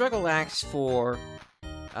 There's a struggle axe for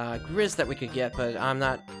Grizz that we could get, but I'm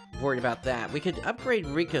not worried about that. We could upgrade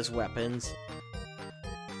Rika's weapons.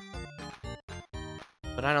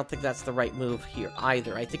 But I don't think that's the right move here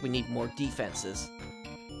either. I think we need more defenses.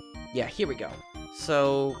 Yeah, here we go.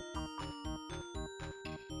 So,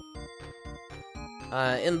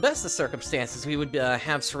 in the best of circumstances, we would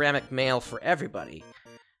have ceramic mail for everybody.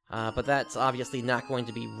 But that's obviously not going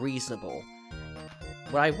to be reasonable.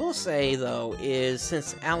 What I will say, though, is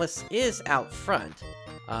since Alice is out front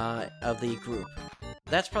of the group,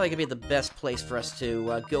 that's probably going to be the best place for us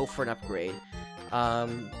to go for an upgrade.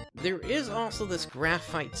 There is also this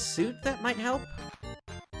graphite suit that might help.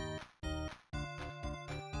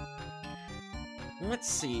 Let's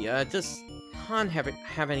see, does Han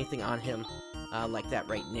have anything on him like that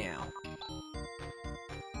right now?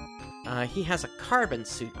 He has a carbon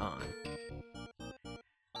suit on.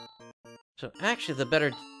 So actually the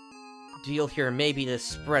better deal here may be to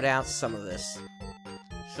spread out some of this.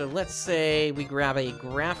 So let's say we grab a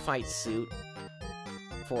graphite suit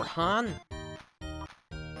for Han.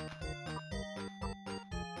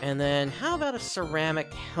 And then how about a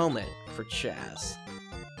ceramic helmet for Chaz.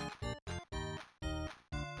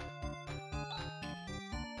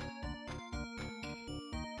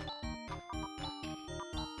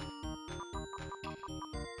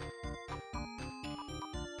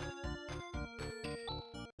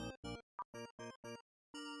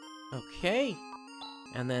 Okay,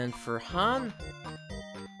 and then for Han,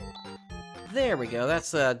 there we go,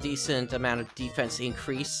 that's a decent amount of defense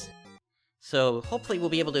increase. So hopefully we'll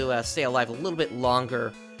be able to stay alive a little bit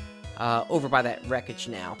longer over by that wreckage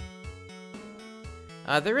now.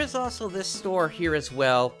 There is also this store here as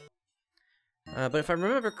well, but if I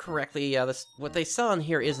remember correctly, what they sell in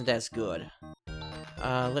here isn't as good.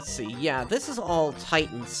 Let's see, yeah, this is all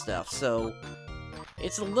Titan stuff, so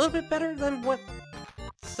it's a little bit better than what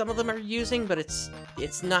some of them are using, but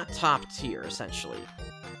it's not top tier, essentially.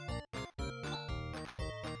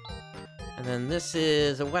 And then this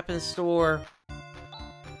is a weapons store.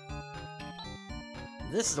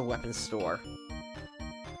 This is a weapons store.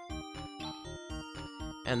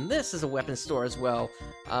 And this is a weapons store as well.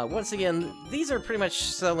 Once again, these are pretty much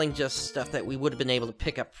selling just stuff that we would have been able to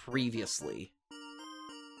pick up previously.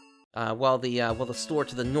 While the store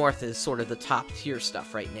to the north is sort of the top tier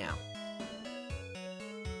stuff right now.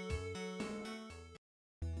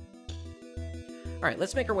 Alright,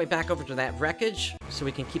 let's make our way back over to that wreckage, so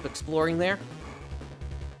we can keep exploring there.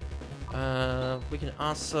 We can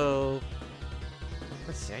also...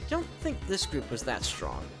 Let's see, I don't think this group was that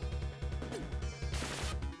strong.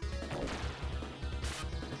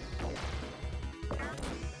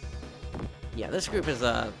 Yeah, this group is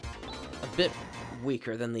a bit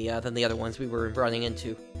weaker than the other ones we were running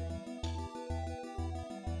into.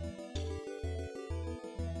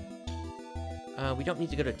 We don't need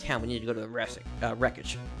to go to town, we need to go to the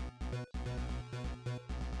wreckage.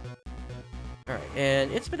 Alright,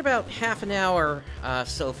 and it's been about half an hour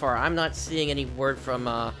so far. I'm not seeing any word from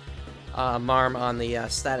Marm on the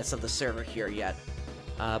status of the server here yet.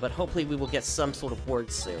 But hopefully we will get some sort of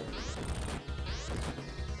word soon.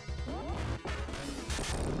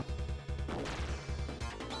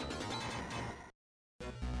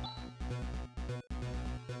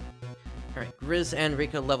 Alright, Grizz and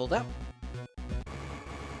Rika leveled up.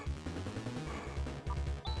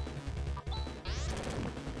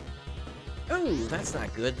 Oh, that's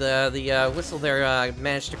not good. The whistle there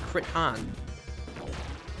managed to crit Han.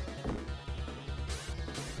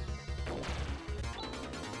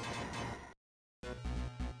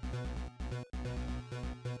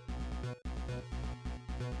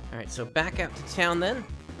 Alright, so back out to town then.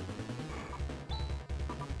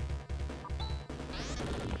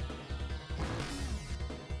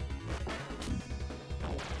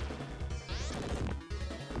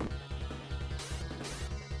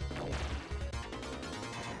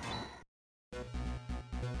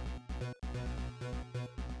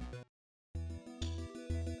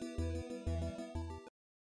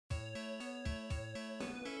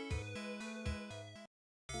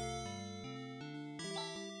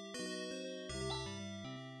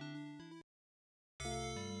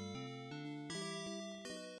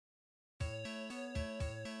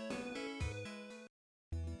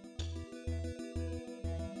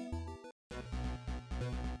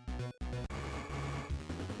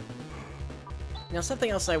 Now,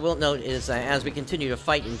 something else I will note is, as we continue to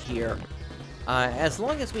fight in here, as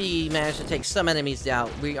long as we manage to take some enemies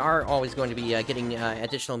out, we are always going to be getting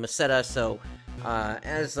additional Meseta, so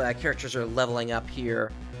as characters are leveling up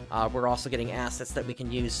here, we're also getting assets that we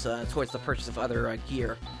can use towards the purchase of other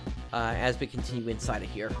gear as we continue inside of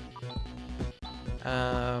here.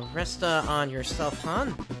 Rest on yourself,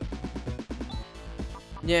 Han.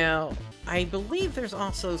 Now, I believe there's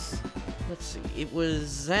also... Let's see, it was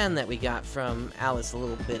Zen that we got from Alice a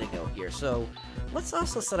little bit ago here, so let's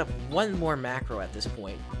also set up one more macro at this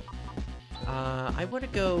point. I want to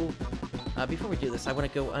go, before we do this, I want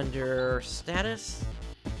to go under status,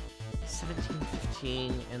 17,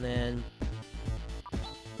 15, and then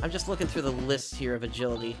I'm just looking through the list here of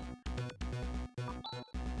agility.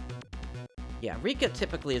 Yeah, Rika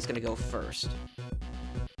typically is going to go first.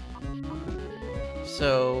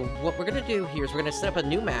 So, what we're going to do here is we're going to set up a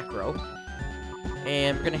new macro,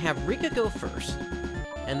 and we're going to have Rika go first,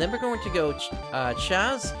 and then we're going to go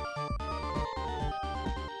Chaz.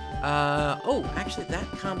 Oh, actually that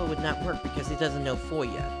combo would not work because he doesn't know Foy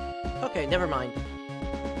yet. Okay, never mind.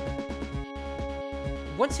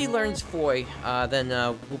 Once he learns Foy, then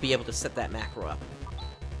we'll be able to set that macro up.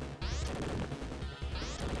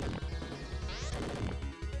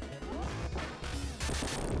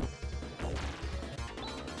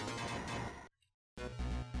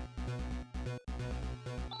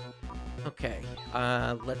 Okay,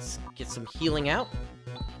 let's get some healing out.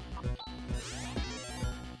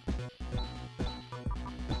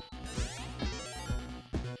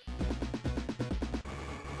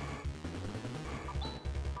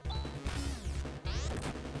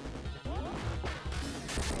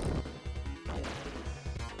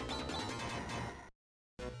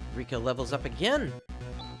 Rika levels up again.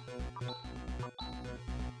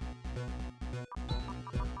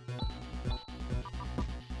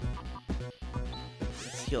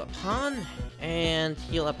 Let's heal up Han, and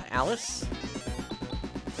heal up Alice.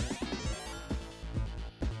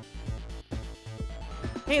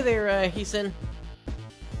 Hey there, Heeson.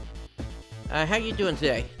 How you doing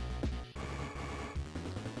today?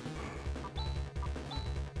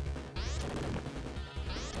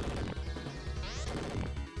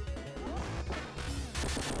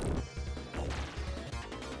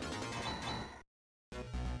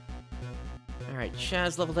 Alright,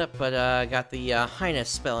 Chaz leveled up, but got the Highness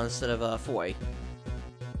spell instead of Foy.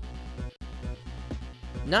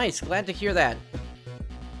 Nice, glad to hear that.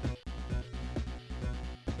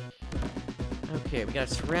 Okay, we got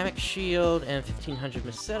a ceramic shield and 1500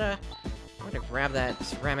 Meseta. I'm gonna grab that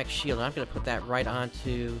ceramic shield and I'm gonna put that right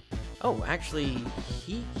onto... Oh, actually,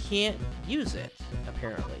 he can't use it,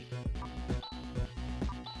 apparently.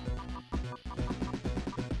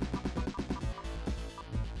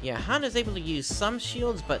 Yeah, Han is able to use some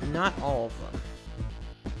shields, but not all of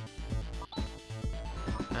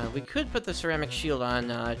them. We could put the ceramic shield on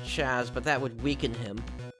Chaz, but that would weaken him.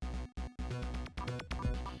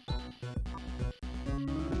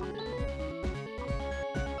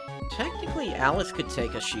 Technically, Alice could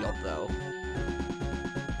take a shield, though.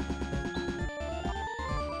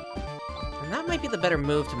 And that might be the better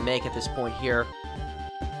move to make at this point here.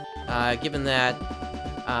 Given that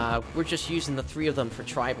we're just using the 3 of them for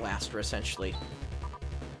Tri-Blaster, essentially.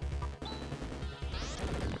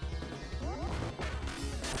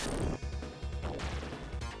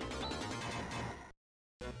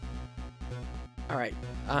 Alright,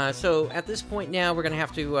 so at this point now, we're gonna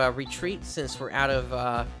have to retreat since we're out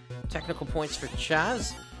of technical points for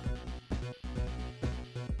Chaz.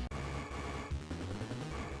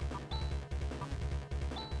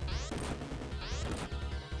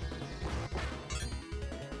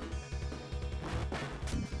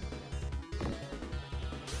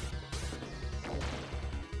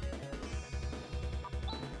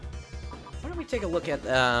 Why don't we take a look at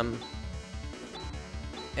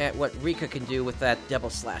what Rika can do with that Devil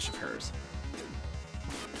Slash of hers.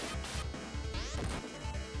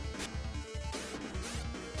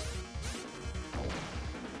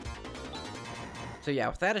 So yeah,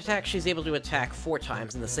 with that attack, she's able to attack 4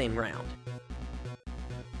 times in the same round.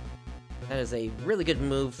 That is a really good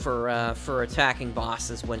move for attacking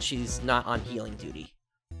bosses when she's not on healing duty.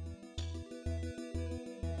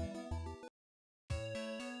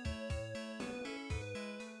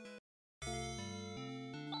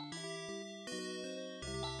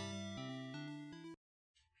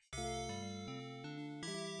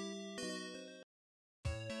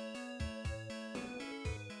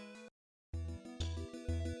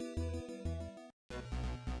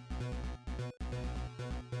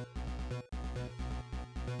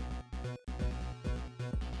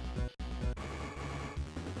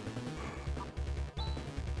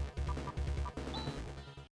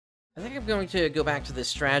 I think I'm going to go back to this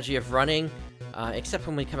strategy of running, except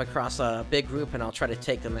when we come across a big group, and I'll try to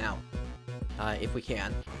take them out, if we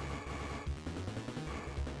can.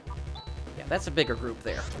 Yeah, that's a bigger group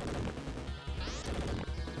there.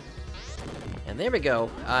 And there we go.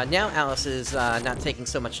 Now Alice is not taking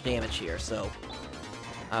so much damage here, so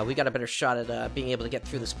we got a better shot at being able to get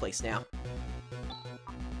through this place now.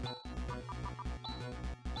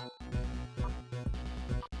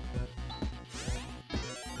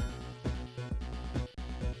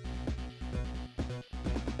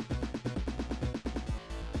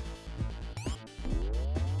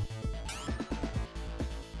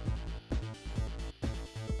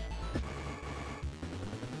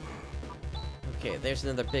 Okay, there's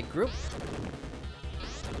another big group.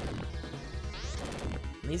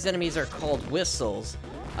 These enemies are called whistles.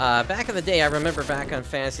 Back in the day, I remember back on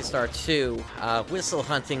Phantasy Star 2, whistle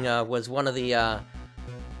hunting was one of the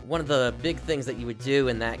big things that you would do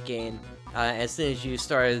in that game as soon as you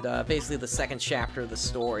started basically the second chapter of the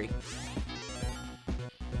story.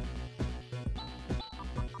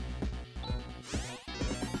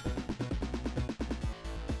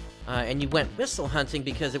 And you went whistle hunting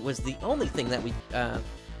because it was the only thing that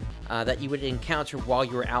that you would encounter while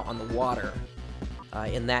you were out on the water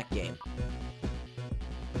in that game.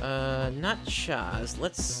 Not Chaz.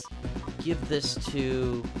 Let's give this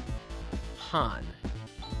to Han.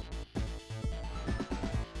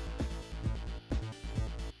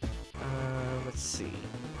 Let's see.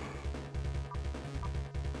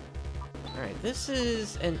 Alright, this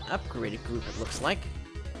is an upgraded group, it looks like.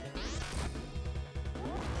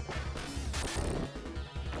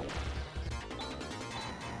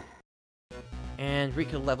 And and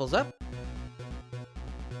Rico levels up.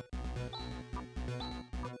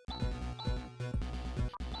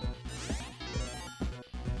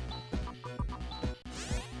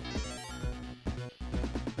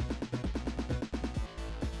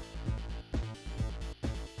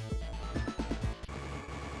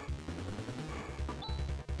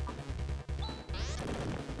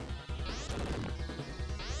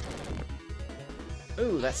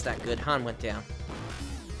 Ooh, that's not good. Han went down.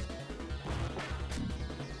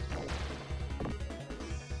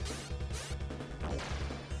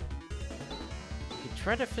 We can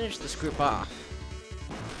try to finish this group off.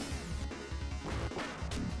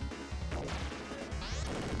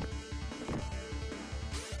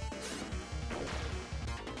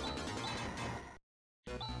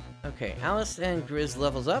 Okay, Alice and Grizz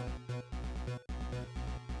levels up.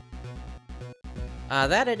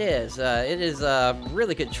 That it is. It is a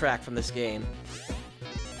really good track from this game.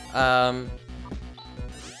 I'm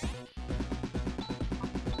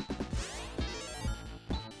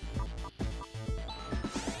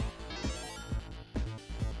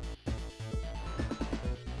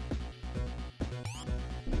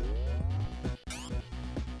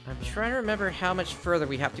trying to remember how much further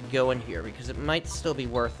we have to go in here, because it might still be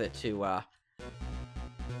worth it to,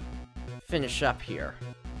 finish up here.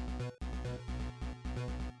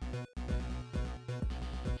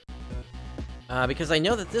 Because I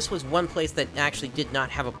know that this was one place that actually did not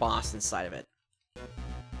have a boss inside of it.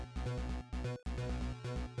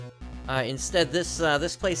 Instead,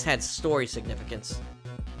 this place had story significance.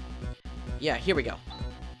 Yeah, here we go.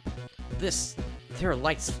 There are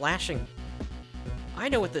lights flashing. I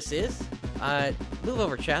know what this is. Move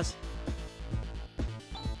over, Chaz.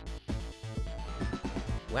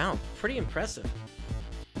 Wow, pretty impressive.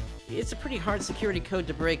 It's a pretty hard security code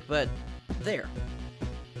to break, but there.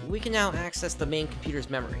 We can now access the main computer's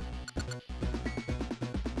memory.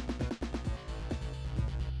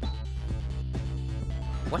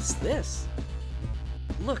 What's this?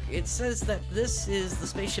 Look, it says that this is the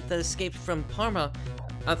spaceship that escaped from Palma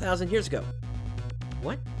 1,000 years ago.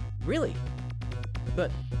 What? Really?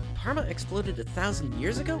 But Palma exploded 1,000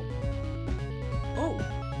 years ago? Oh,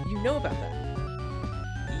 you know about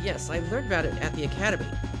that. Yes, I learned about it at the Academy.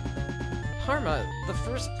 Palma, the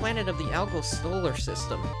first planet of the algal solar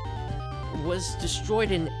system, was destroyed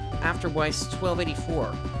in Afterweiss 1284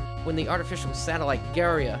 when the artificial satellite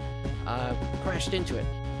Garia crashed into it.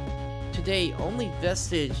 Today, the only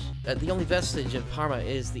vestige of Palma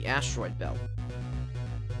is the asteroid belt.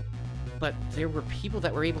 But there were people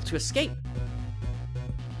that were able to escape.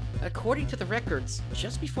 According to the records,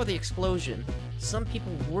 just before the explosion, some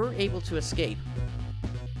people were able to escape.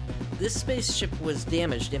 This spaceship was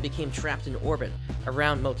damaged and became trapped in orbit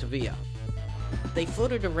around Motovia. They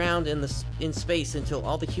floated around in space until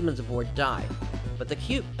all the humans aboard died, but the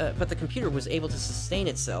computer was able to sustain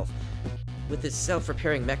itself with its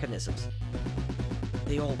self-repairing mechanisms.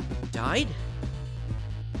 They all died?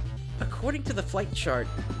 According to the flight chart,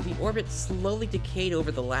 the orbit slowly decayed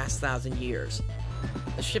over the last 1,000 years.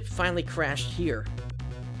 The ship finally crashed here.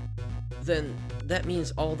 Then, that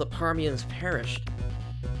means all the Parmians perished.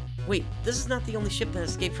 Wait, this is not the only ship that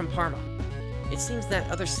escaped from Palma. It seems that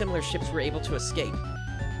other similar ships were able to escape.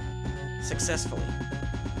 Successfully.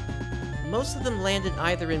 Most of them landed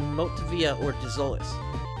either in Motovia or Dezolis,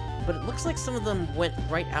 but it looks like some of them went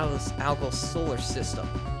right out of this algal solar system.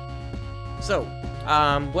 So,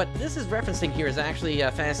 what this is referencing here is actually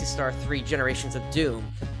Phantasy Star 3 Generations of Doom,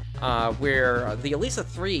 where the Elisa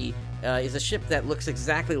 3 is a ship that looks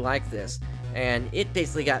exactly like this, and it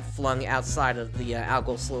basically got flung outside of the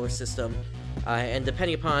algal solar system, and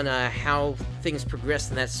depending upon how things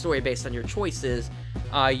progressed in that story based on your choices,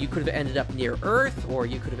 you could have ended up near Earth, or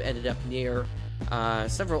you could have ended up near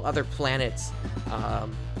several other planets.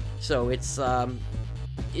 So it's good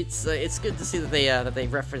to see that they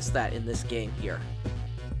referenced that in this game here.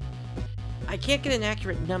 I can't get an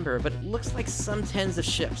accurate number, but it looks like some tens of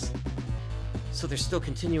ships. So they're still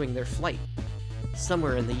continuing their flight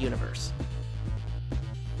somewhere in the universe.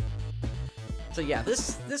 So yeah,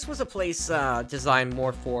 this was a place designed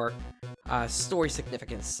more for story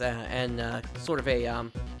significance and sort of a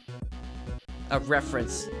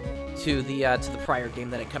reference to the prior game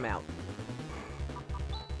that had come out.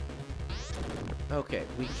 Okay,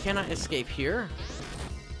 we cannot escape here.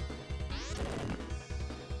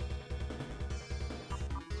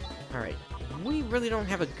 Alright, we really don't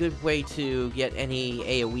have a good way to get any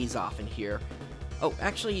AoEs off in here. Oh,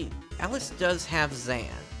 actually, Alice does have Zan.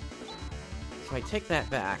 So I take that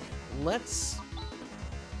back. Let's...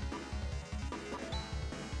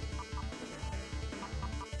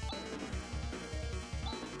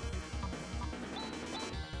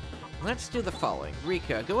 let's do the following.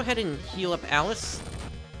 Rika, go ahead and heal up Alice.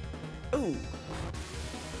 Ooh.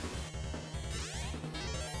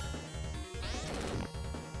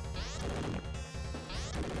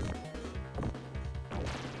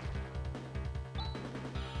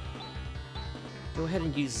 Go ahead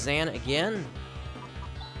and use Zan again.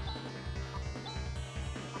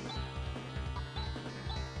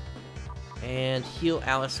 And heal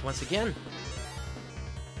Alice once again.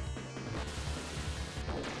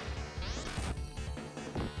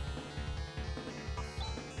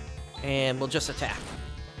 And we'll just attack.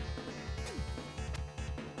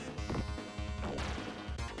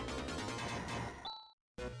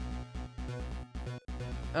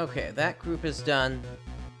 Okay, that group is done.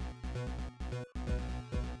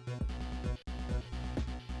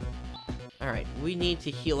 Alright, we need to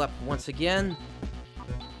heal up once again.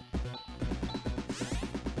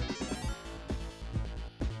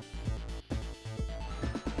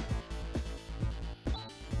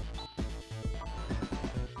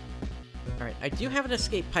 Alright, I do have an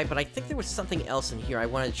escape pipe, but I think there was something else in here I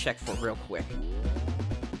wanted to check for real quick.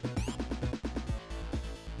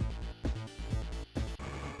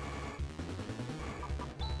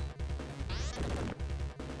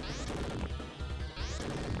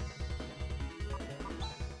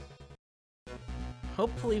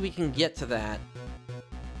 Hopefully we can get to that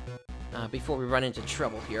before we run into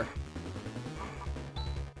trouble here.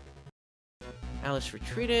 Alice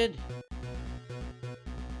retreated.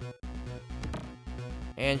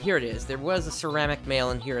 And here it is. There was a ceramic mail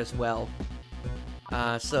in here as well.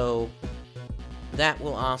 So that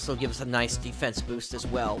will also give us a nice defense boost as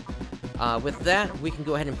well. With that, we can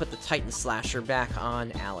go ahead and put the Titan Slasher back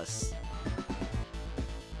on Alice.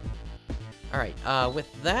 Alright,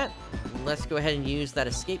 with that, let's go ahead and use that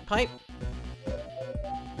escape pipe.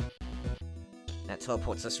 That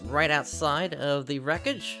teleports us right outside of the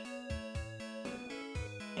wreckage.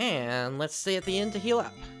 And let's stay at the end to heal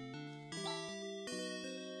up.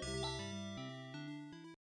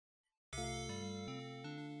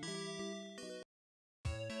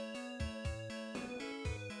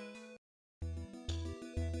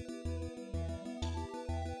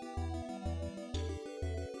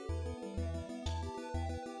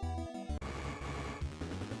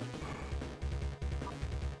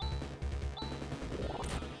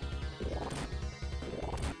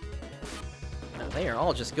 They are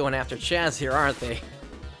all just going after Chaz here, aren't they?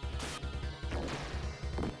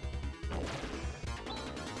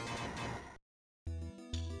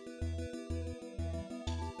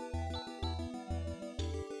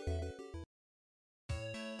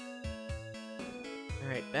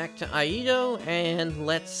 Alright, back to Aido, and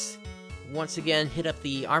let's once again hit up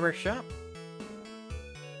the armor shop,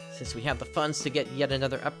 since we have the funds to get yet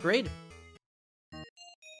another upgrade.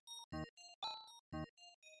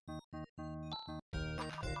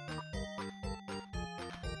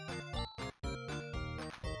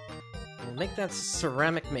 Make that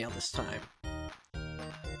ceramic mail this time.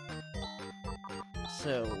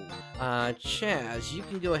 So, Chaz, you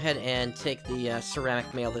can go ahead and take the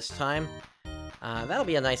ceramic mail this time. That'll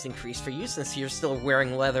be a nice increase for you since you're still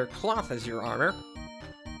wearing leather cloth as your armor.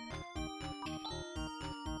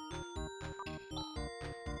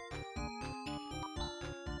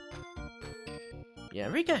 Yeah,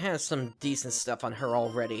 Rika has some decent stuff on her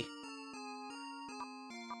already.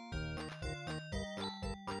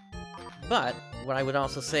 But what I would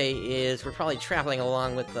also say is we're probably traveling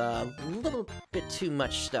along with a little bit too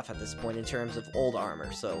much stuff at this point in terms of old armor,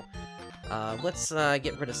 so let's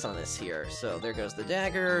get rid of some of this here. So there goes the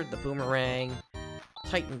dagger, the boomerang,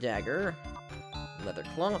 Titan dagger, leather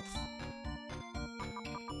cloth,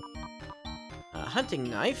 hunting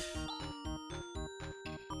knife,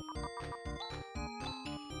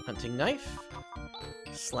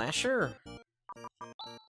 slasher,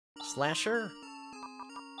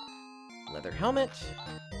 leather helmet,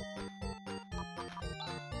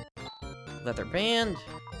 leather band,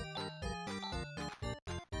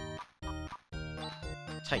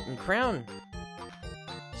 Titan crown,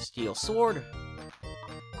 steel sword,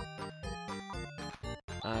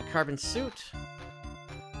 carbon suit,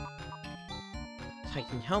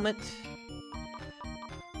 Titan helmet,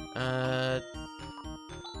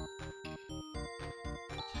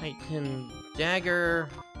 Titan dagger.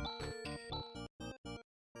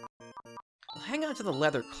 Hang on to the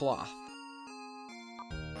leather cloth.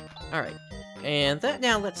 Alright, and that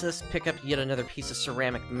now lets us pick up yet another piece of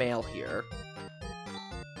ceramic mail here.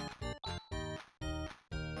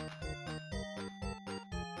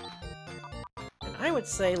 And I would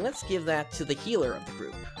say let's give that to the healer of the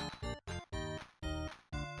group.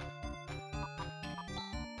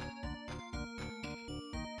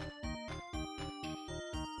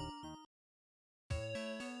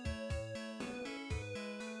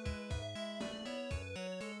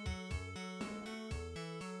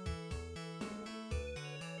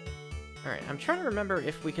 Alright, I'm trying to remember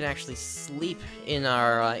if we can actually sleep in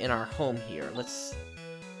our home here. Let's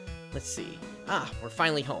see. Ah, we're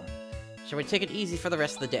finally home. Shall we take it easy for the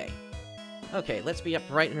rest of the day? Okay, let's be up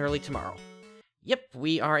bright and early tomorrow. Yep,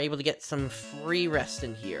 we are able to get some free rest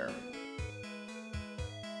in here.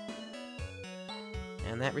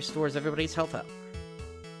 And that restores everybody's health up.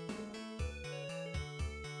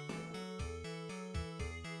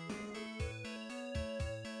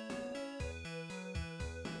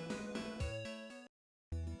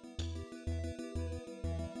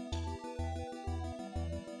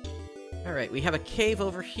 Alright, we have a cave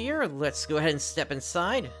over here. Let's go ahead and step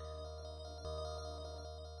inside.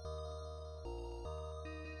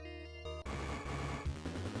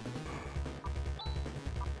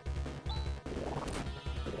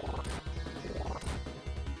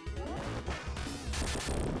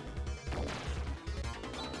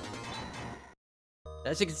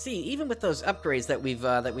 As you can see, even with those upgrades that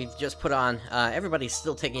we've just put on, everybody's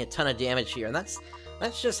still taking a ton of damage here, and that's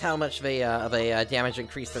just how much of a damage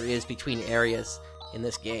increase there is between areas in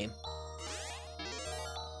this game.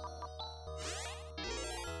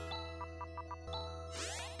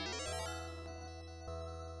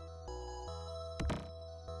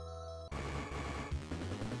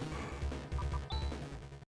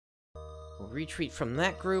 We'll retreat from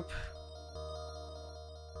that group.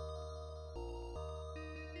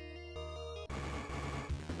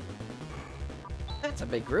 That's a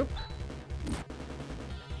big group.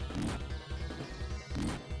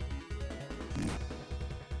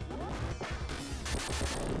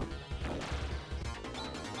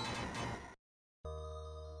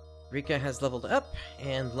 Rika has leveled up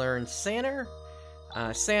and learned Sanner.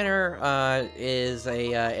 Sanner is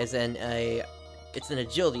an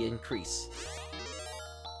agility increase.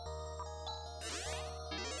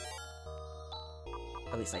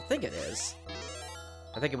 At least I think it is.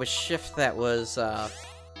 I think it was Shift that was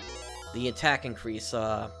the attack increase,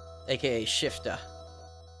 aka Shifta.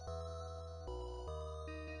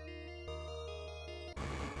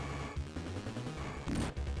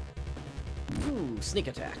 Ooh, sneak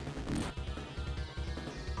attack.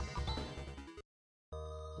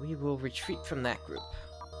 We will retreat from that group.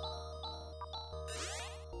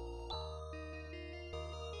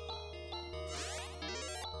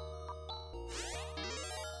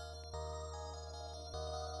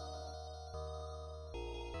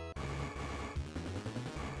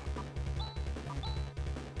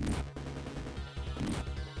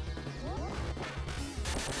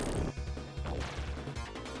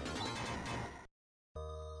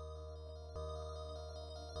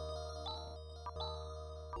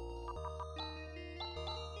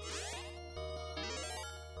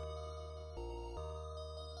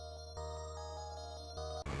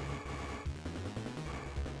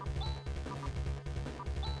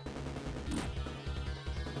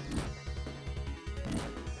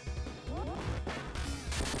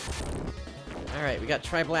 Alright, we got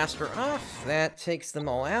Tri-Blaster off. That takes them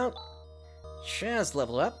all out. Chaz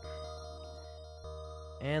leveled up.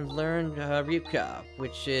 And learned Ryuka,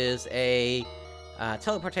 which is a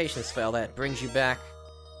teleportation spell that brings you back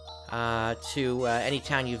to any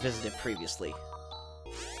town you visited previously.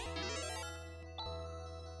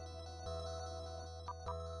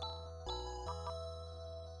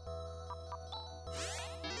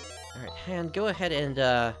 Alright, Han, go ahead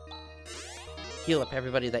and heal up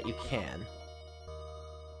everybody that you can.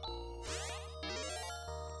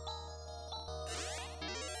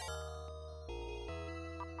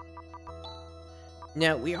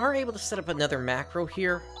 Now, we are able to set up another macro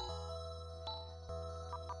here.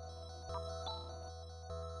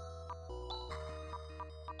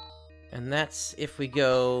 And that's if we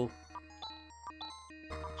go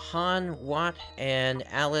Han, Watt, and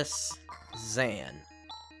Alice, Zan.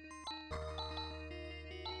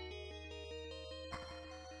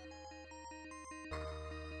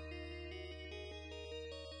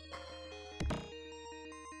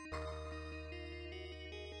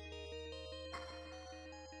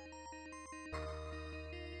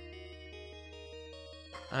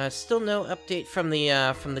 Still no update from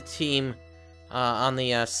the team on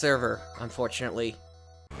the server, unfortunately.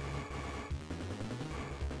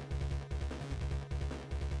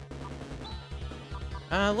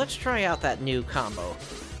 Let's try out that new combo.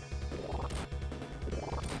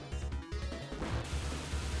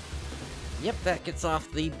 Yep, that gets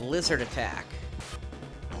off the Blizzard attack.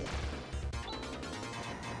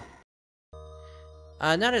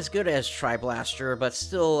 Not as good as Tri-Blaster, but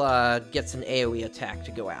still gets an AoE attack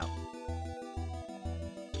to go out.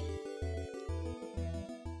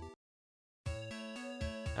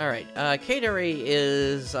 Alright, Kateri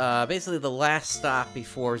is basically the last stop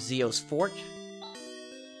before Zio's Fort.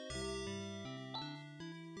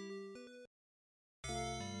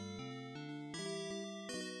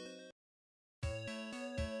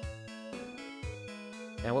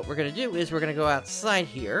 Now what we're gonna do is we're gonna go outside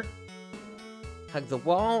here, hug the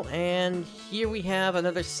wall, and here we have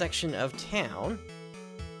another section of town.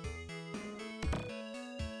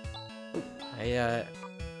 Ooh, I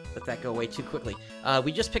let that go away too quickly.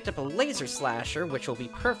 We just picked up a laser slasher, which will be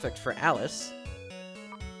perfect for Alice.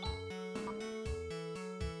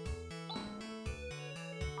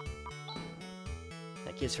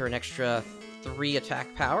 That gives her an extra 3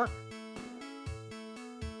 attack power.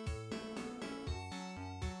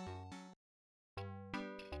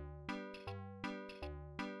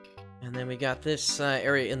 And then we got this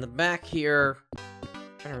area in the back here. I'm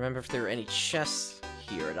trying to remember if there were any chests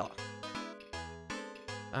here at all.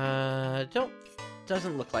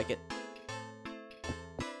 Doesn't look like it.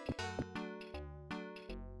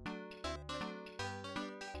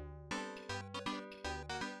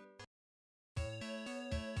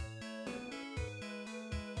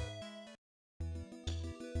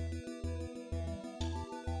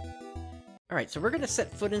 Alright, so we're gonna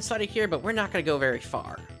set foot inside of here, but we're not gonna go very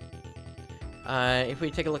far. If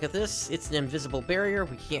we take a look at this, it's an invisible barrier.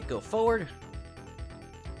 We can't go forward.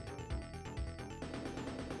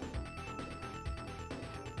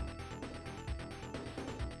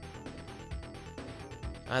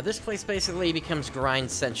 This place basically becomes grind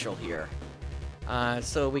central here.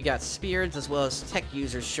 So we got spirits as well as tech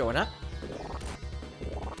users showing up.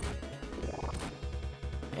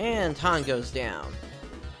 And Han goes down.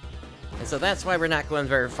 And so that's why we're not going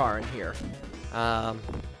very far in here.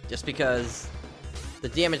 Just because the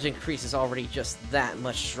damage increase is already just that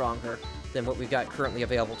much stronger than what we've got currently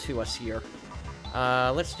available to us here.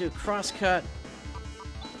 Let's do crosscut,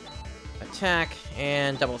 attack,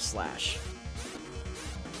 and double slash.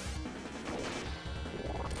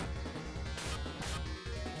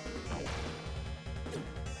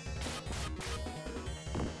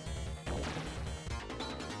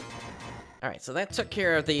 Alright, so that took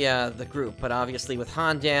care of the group, but obviously with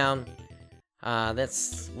Han down,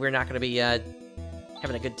 we're not going to be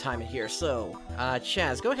having a good time in here. So,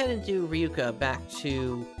 Chaz, go ahead and do Ryuka back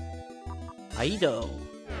to Aido.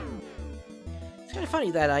 It's kind of funny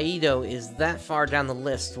that Aido is that far down the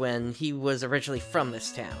list when he was originally from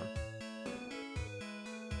this town.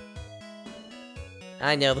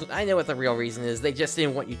 I know what the real reason is. They just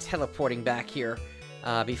didn't want you teleporting back here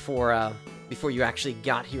before you actually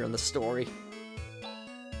got here in the story.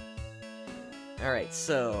 Alright,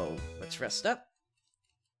 so let's rest up.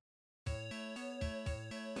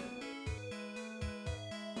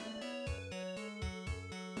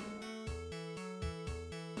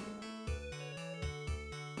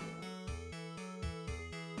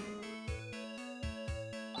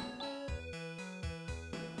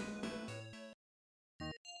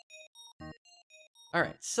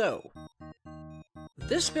 Alright, so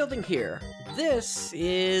this building here, this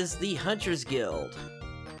is the Hunters Guild.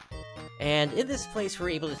 And in this place, we're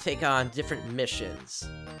able to take on different missions.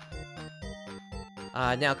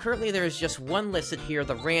 Now, currently there is just one listed here,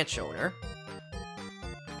 the ranch owner.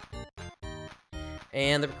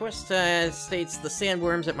 And the request states, the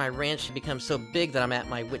sandworms at my ranch have become so big that I'm at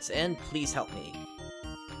my wit's end. Please help me.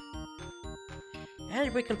 And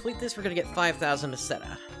if we complete this, we're gonna get 5,000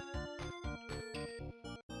 Meseta.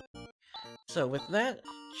 So with that,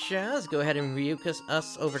 Chaz, go ahead and Ryuka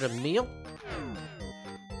us over to meal.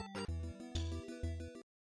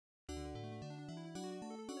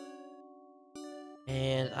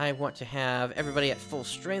 And I want to have everybody at full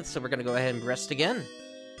strength, so we're gonna go ahead and rest again.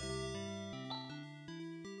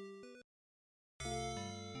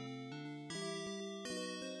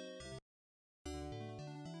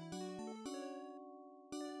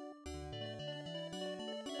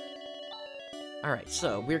 Alright,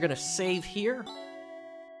 so we're gonna save here.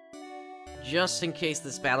 Just in case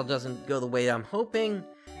this battle doesn't go the way I'm hoping.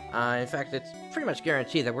 In fact, it's pretty much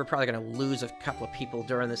guaranteed that we're probably gonna lose a couple of people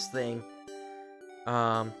during this thing.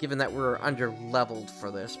 Given that we're under-leveled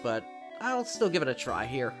for this, but I'll still give it a try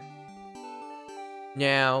here.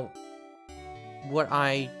 Now, what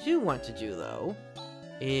I do want to do, though,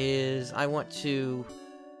 is I want to...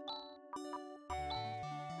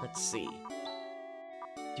 Let's see.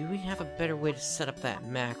 Do we have a better way to set up that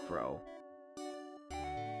macro?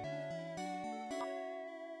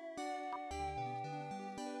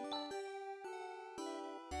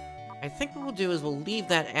 I think what we'll do is we'll leave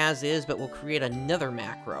that as is, but we'll create another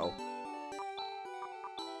macro.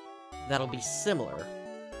 That'll be similar.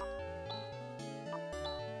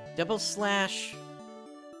 Double slash,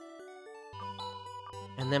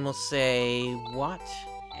 And then we'll say what?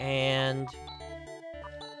 And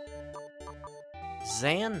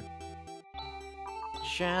Zan.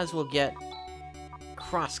 Shaz will get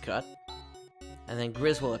Crosscut. And then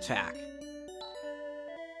Grizz will attack.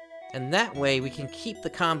 And that way we can keep the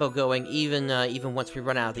combo going even once we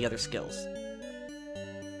run out of the other skills.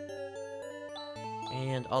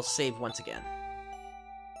 And I'll save once again.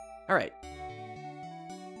 Alright.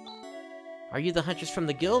 Are you the hunters from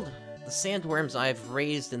the guild? The sandworms I've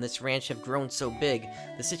raised in this ranch have grown so big,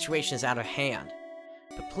 the situation is out of hand.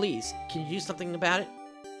 But please, can you do something about it?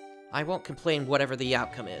 I won't complain whatever the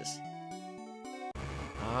outcome is.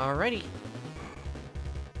 Alrighty.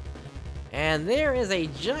 And there is a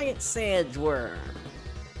giant sandworm.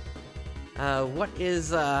 What is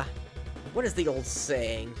the old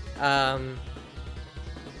saying?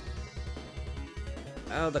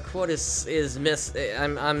 Oh, the quote is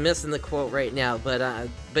I'm missing the quote right now, but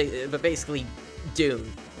basically,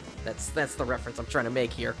 Dune. That's the reference I'm trying to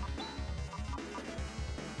make here.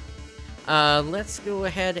 Let's go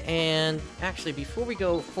ahead and actually, before we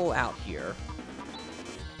go full out here,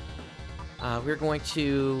 we're going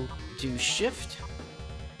to do shift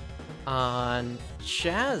on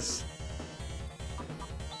Chaz.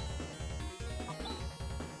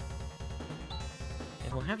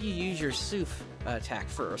 And we'll have you use your Soof attack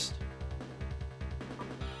first. I'm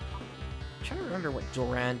trying to remember what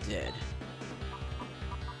Doran did.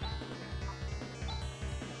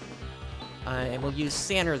 And we'll use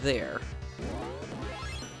Sanner there.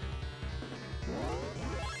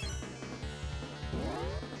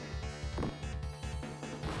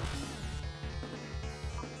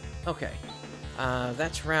 Okay.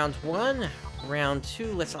 That's round 1. Round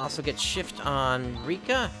 2, let's also get shift on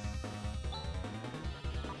Rika.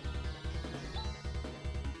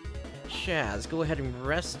 Chaz, go ahead and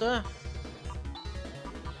Resta.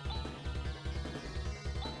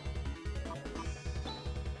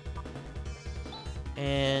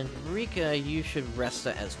 And Rika, you should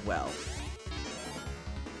Resta as well.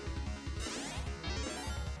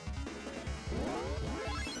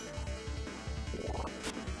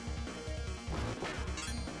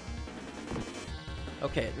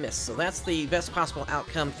 Okay, it missed. So that's the best possible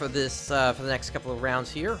outcome for this, for the next couple of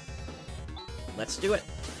rounds here. Let's do it.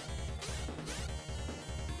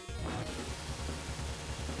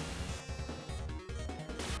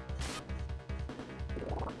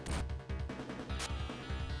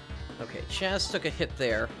 Okay, Chaz took a hit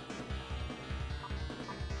there.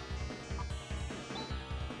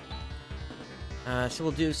 So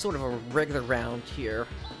we'll do sort of a regular round here.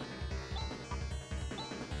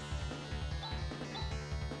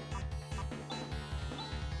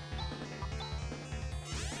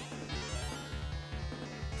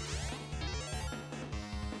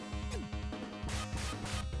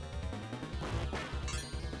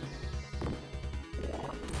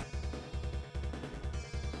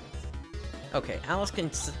 Okay, Alice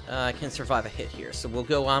can survive a hit here, so we'll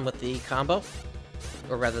go on with the combo,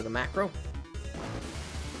 or rather the macro.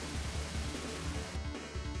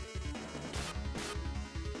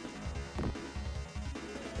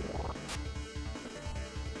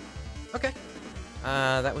 Okay,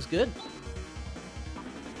 that was good.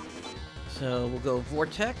 So we'll go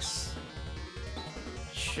Vortex.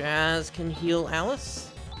 Chaz can heal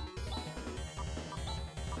Alice.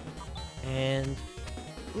 And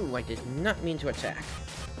ooh, I did not mean to attack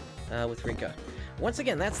with Rika. Once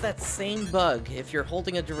again, that's that same bug. If you're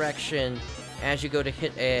holding a direction as you go to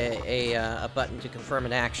hit a button to confirm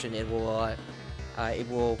an action, it will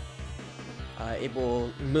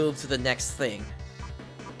move to the next thing.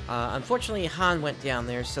 Unfortunately, Han went down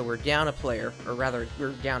there, so we're down a player, or rather,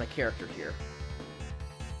 we're down a character here.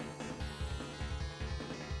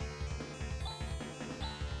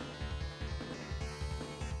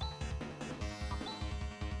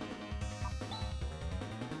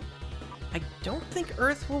 I don't think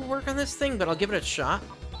Earth will work on this thing, but I'll give it a shot.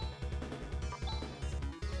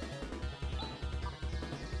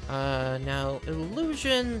 Now,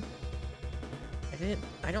 Illusion...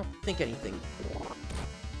 I don't think anything...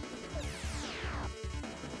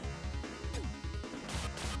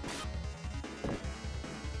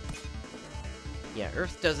 Yeah,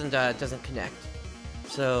 Earth doesn't connect.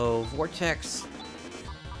 So, Vortex...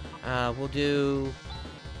 we'll do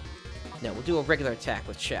a regular attack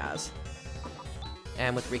with Chaz.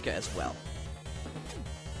 And with Rika as well.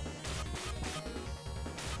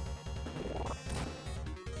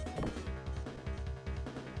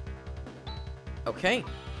 Okay.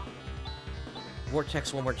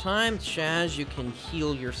 Vortex one more time. Chaz, you can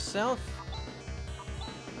heal yourself.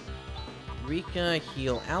 Rika,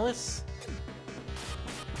 heal Alice.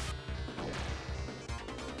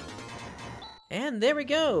 And there we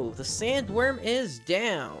go! The sandworm is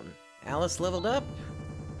down! Alice leveled up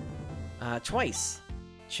twice.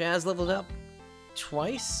 Chaz leveled up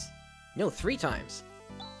twice? No, 3 times.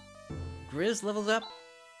 Grizz levels up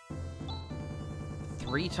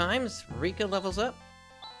 3 times. Rika levels up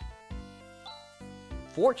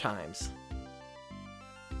 4 times.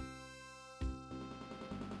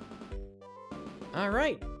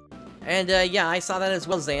 Alright. And yeah, I saw that as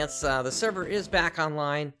well, Xance. The server is back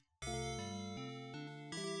online.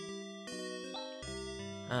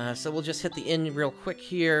 So we'll just hit the end real quick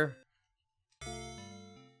here.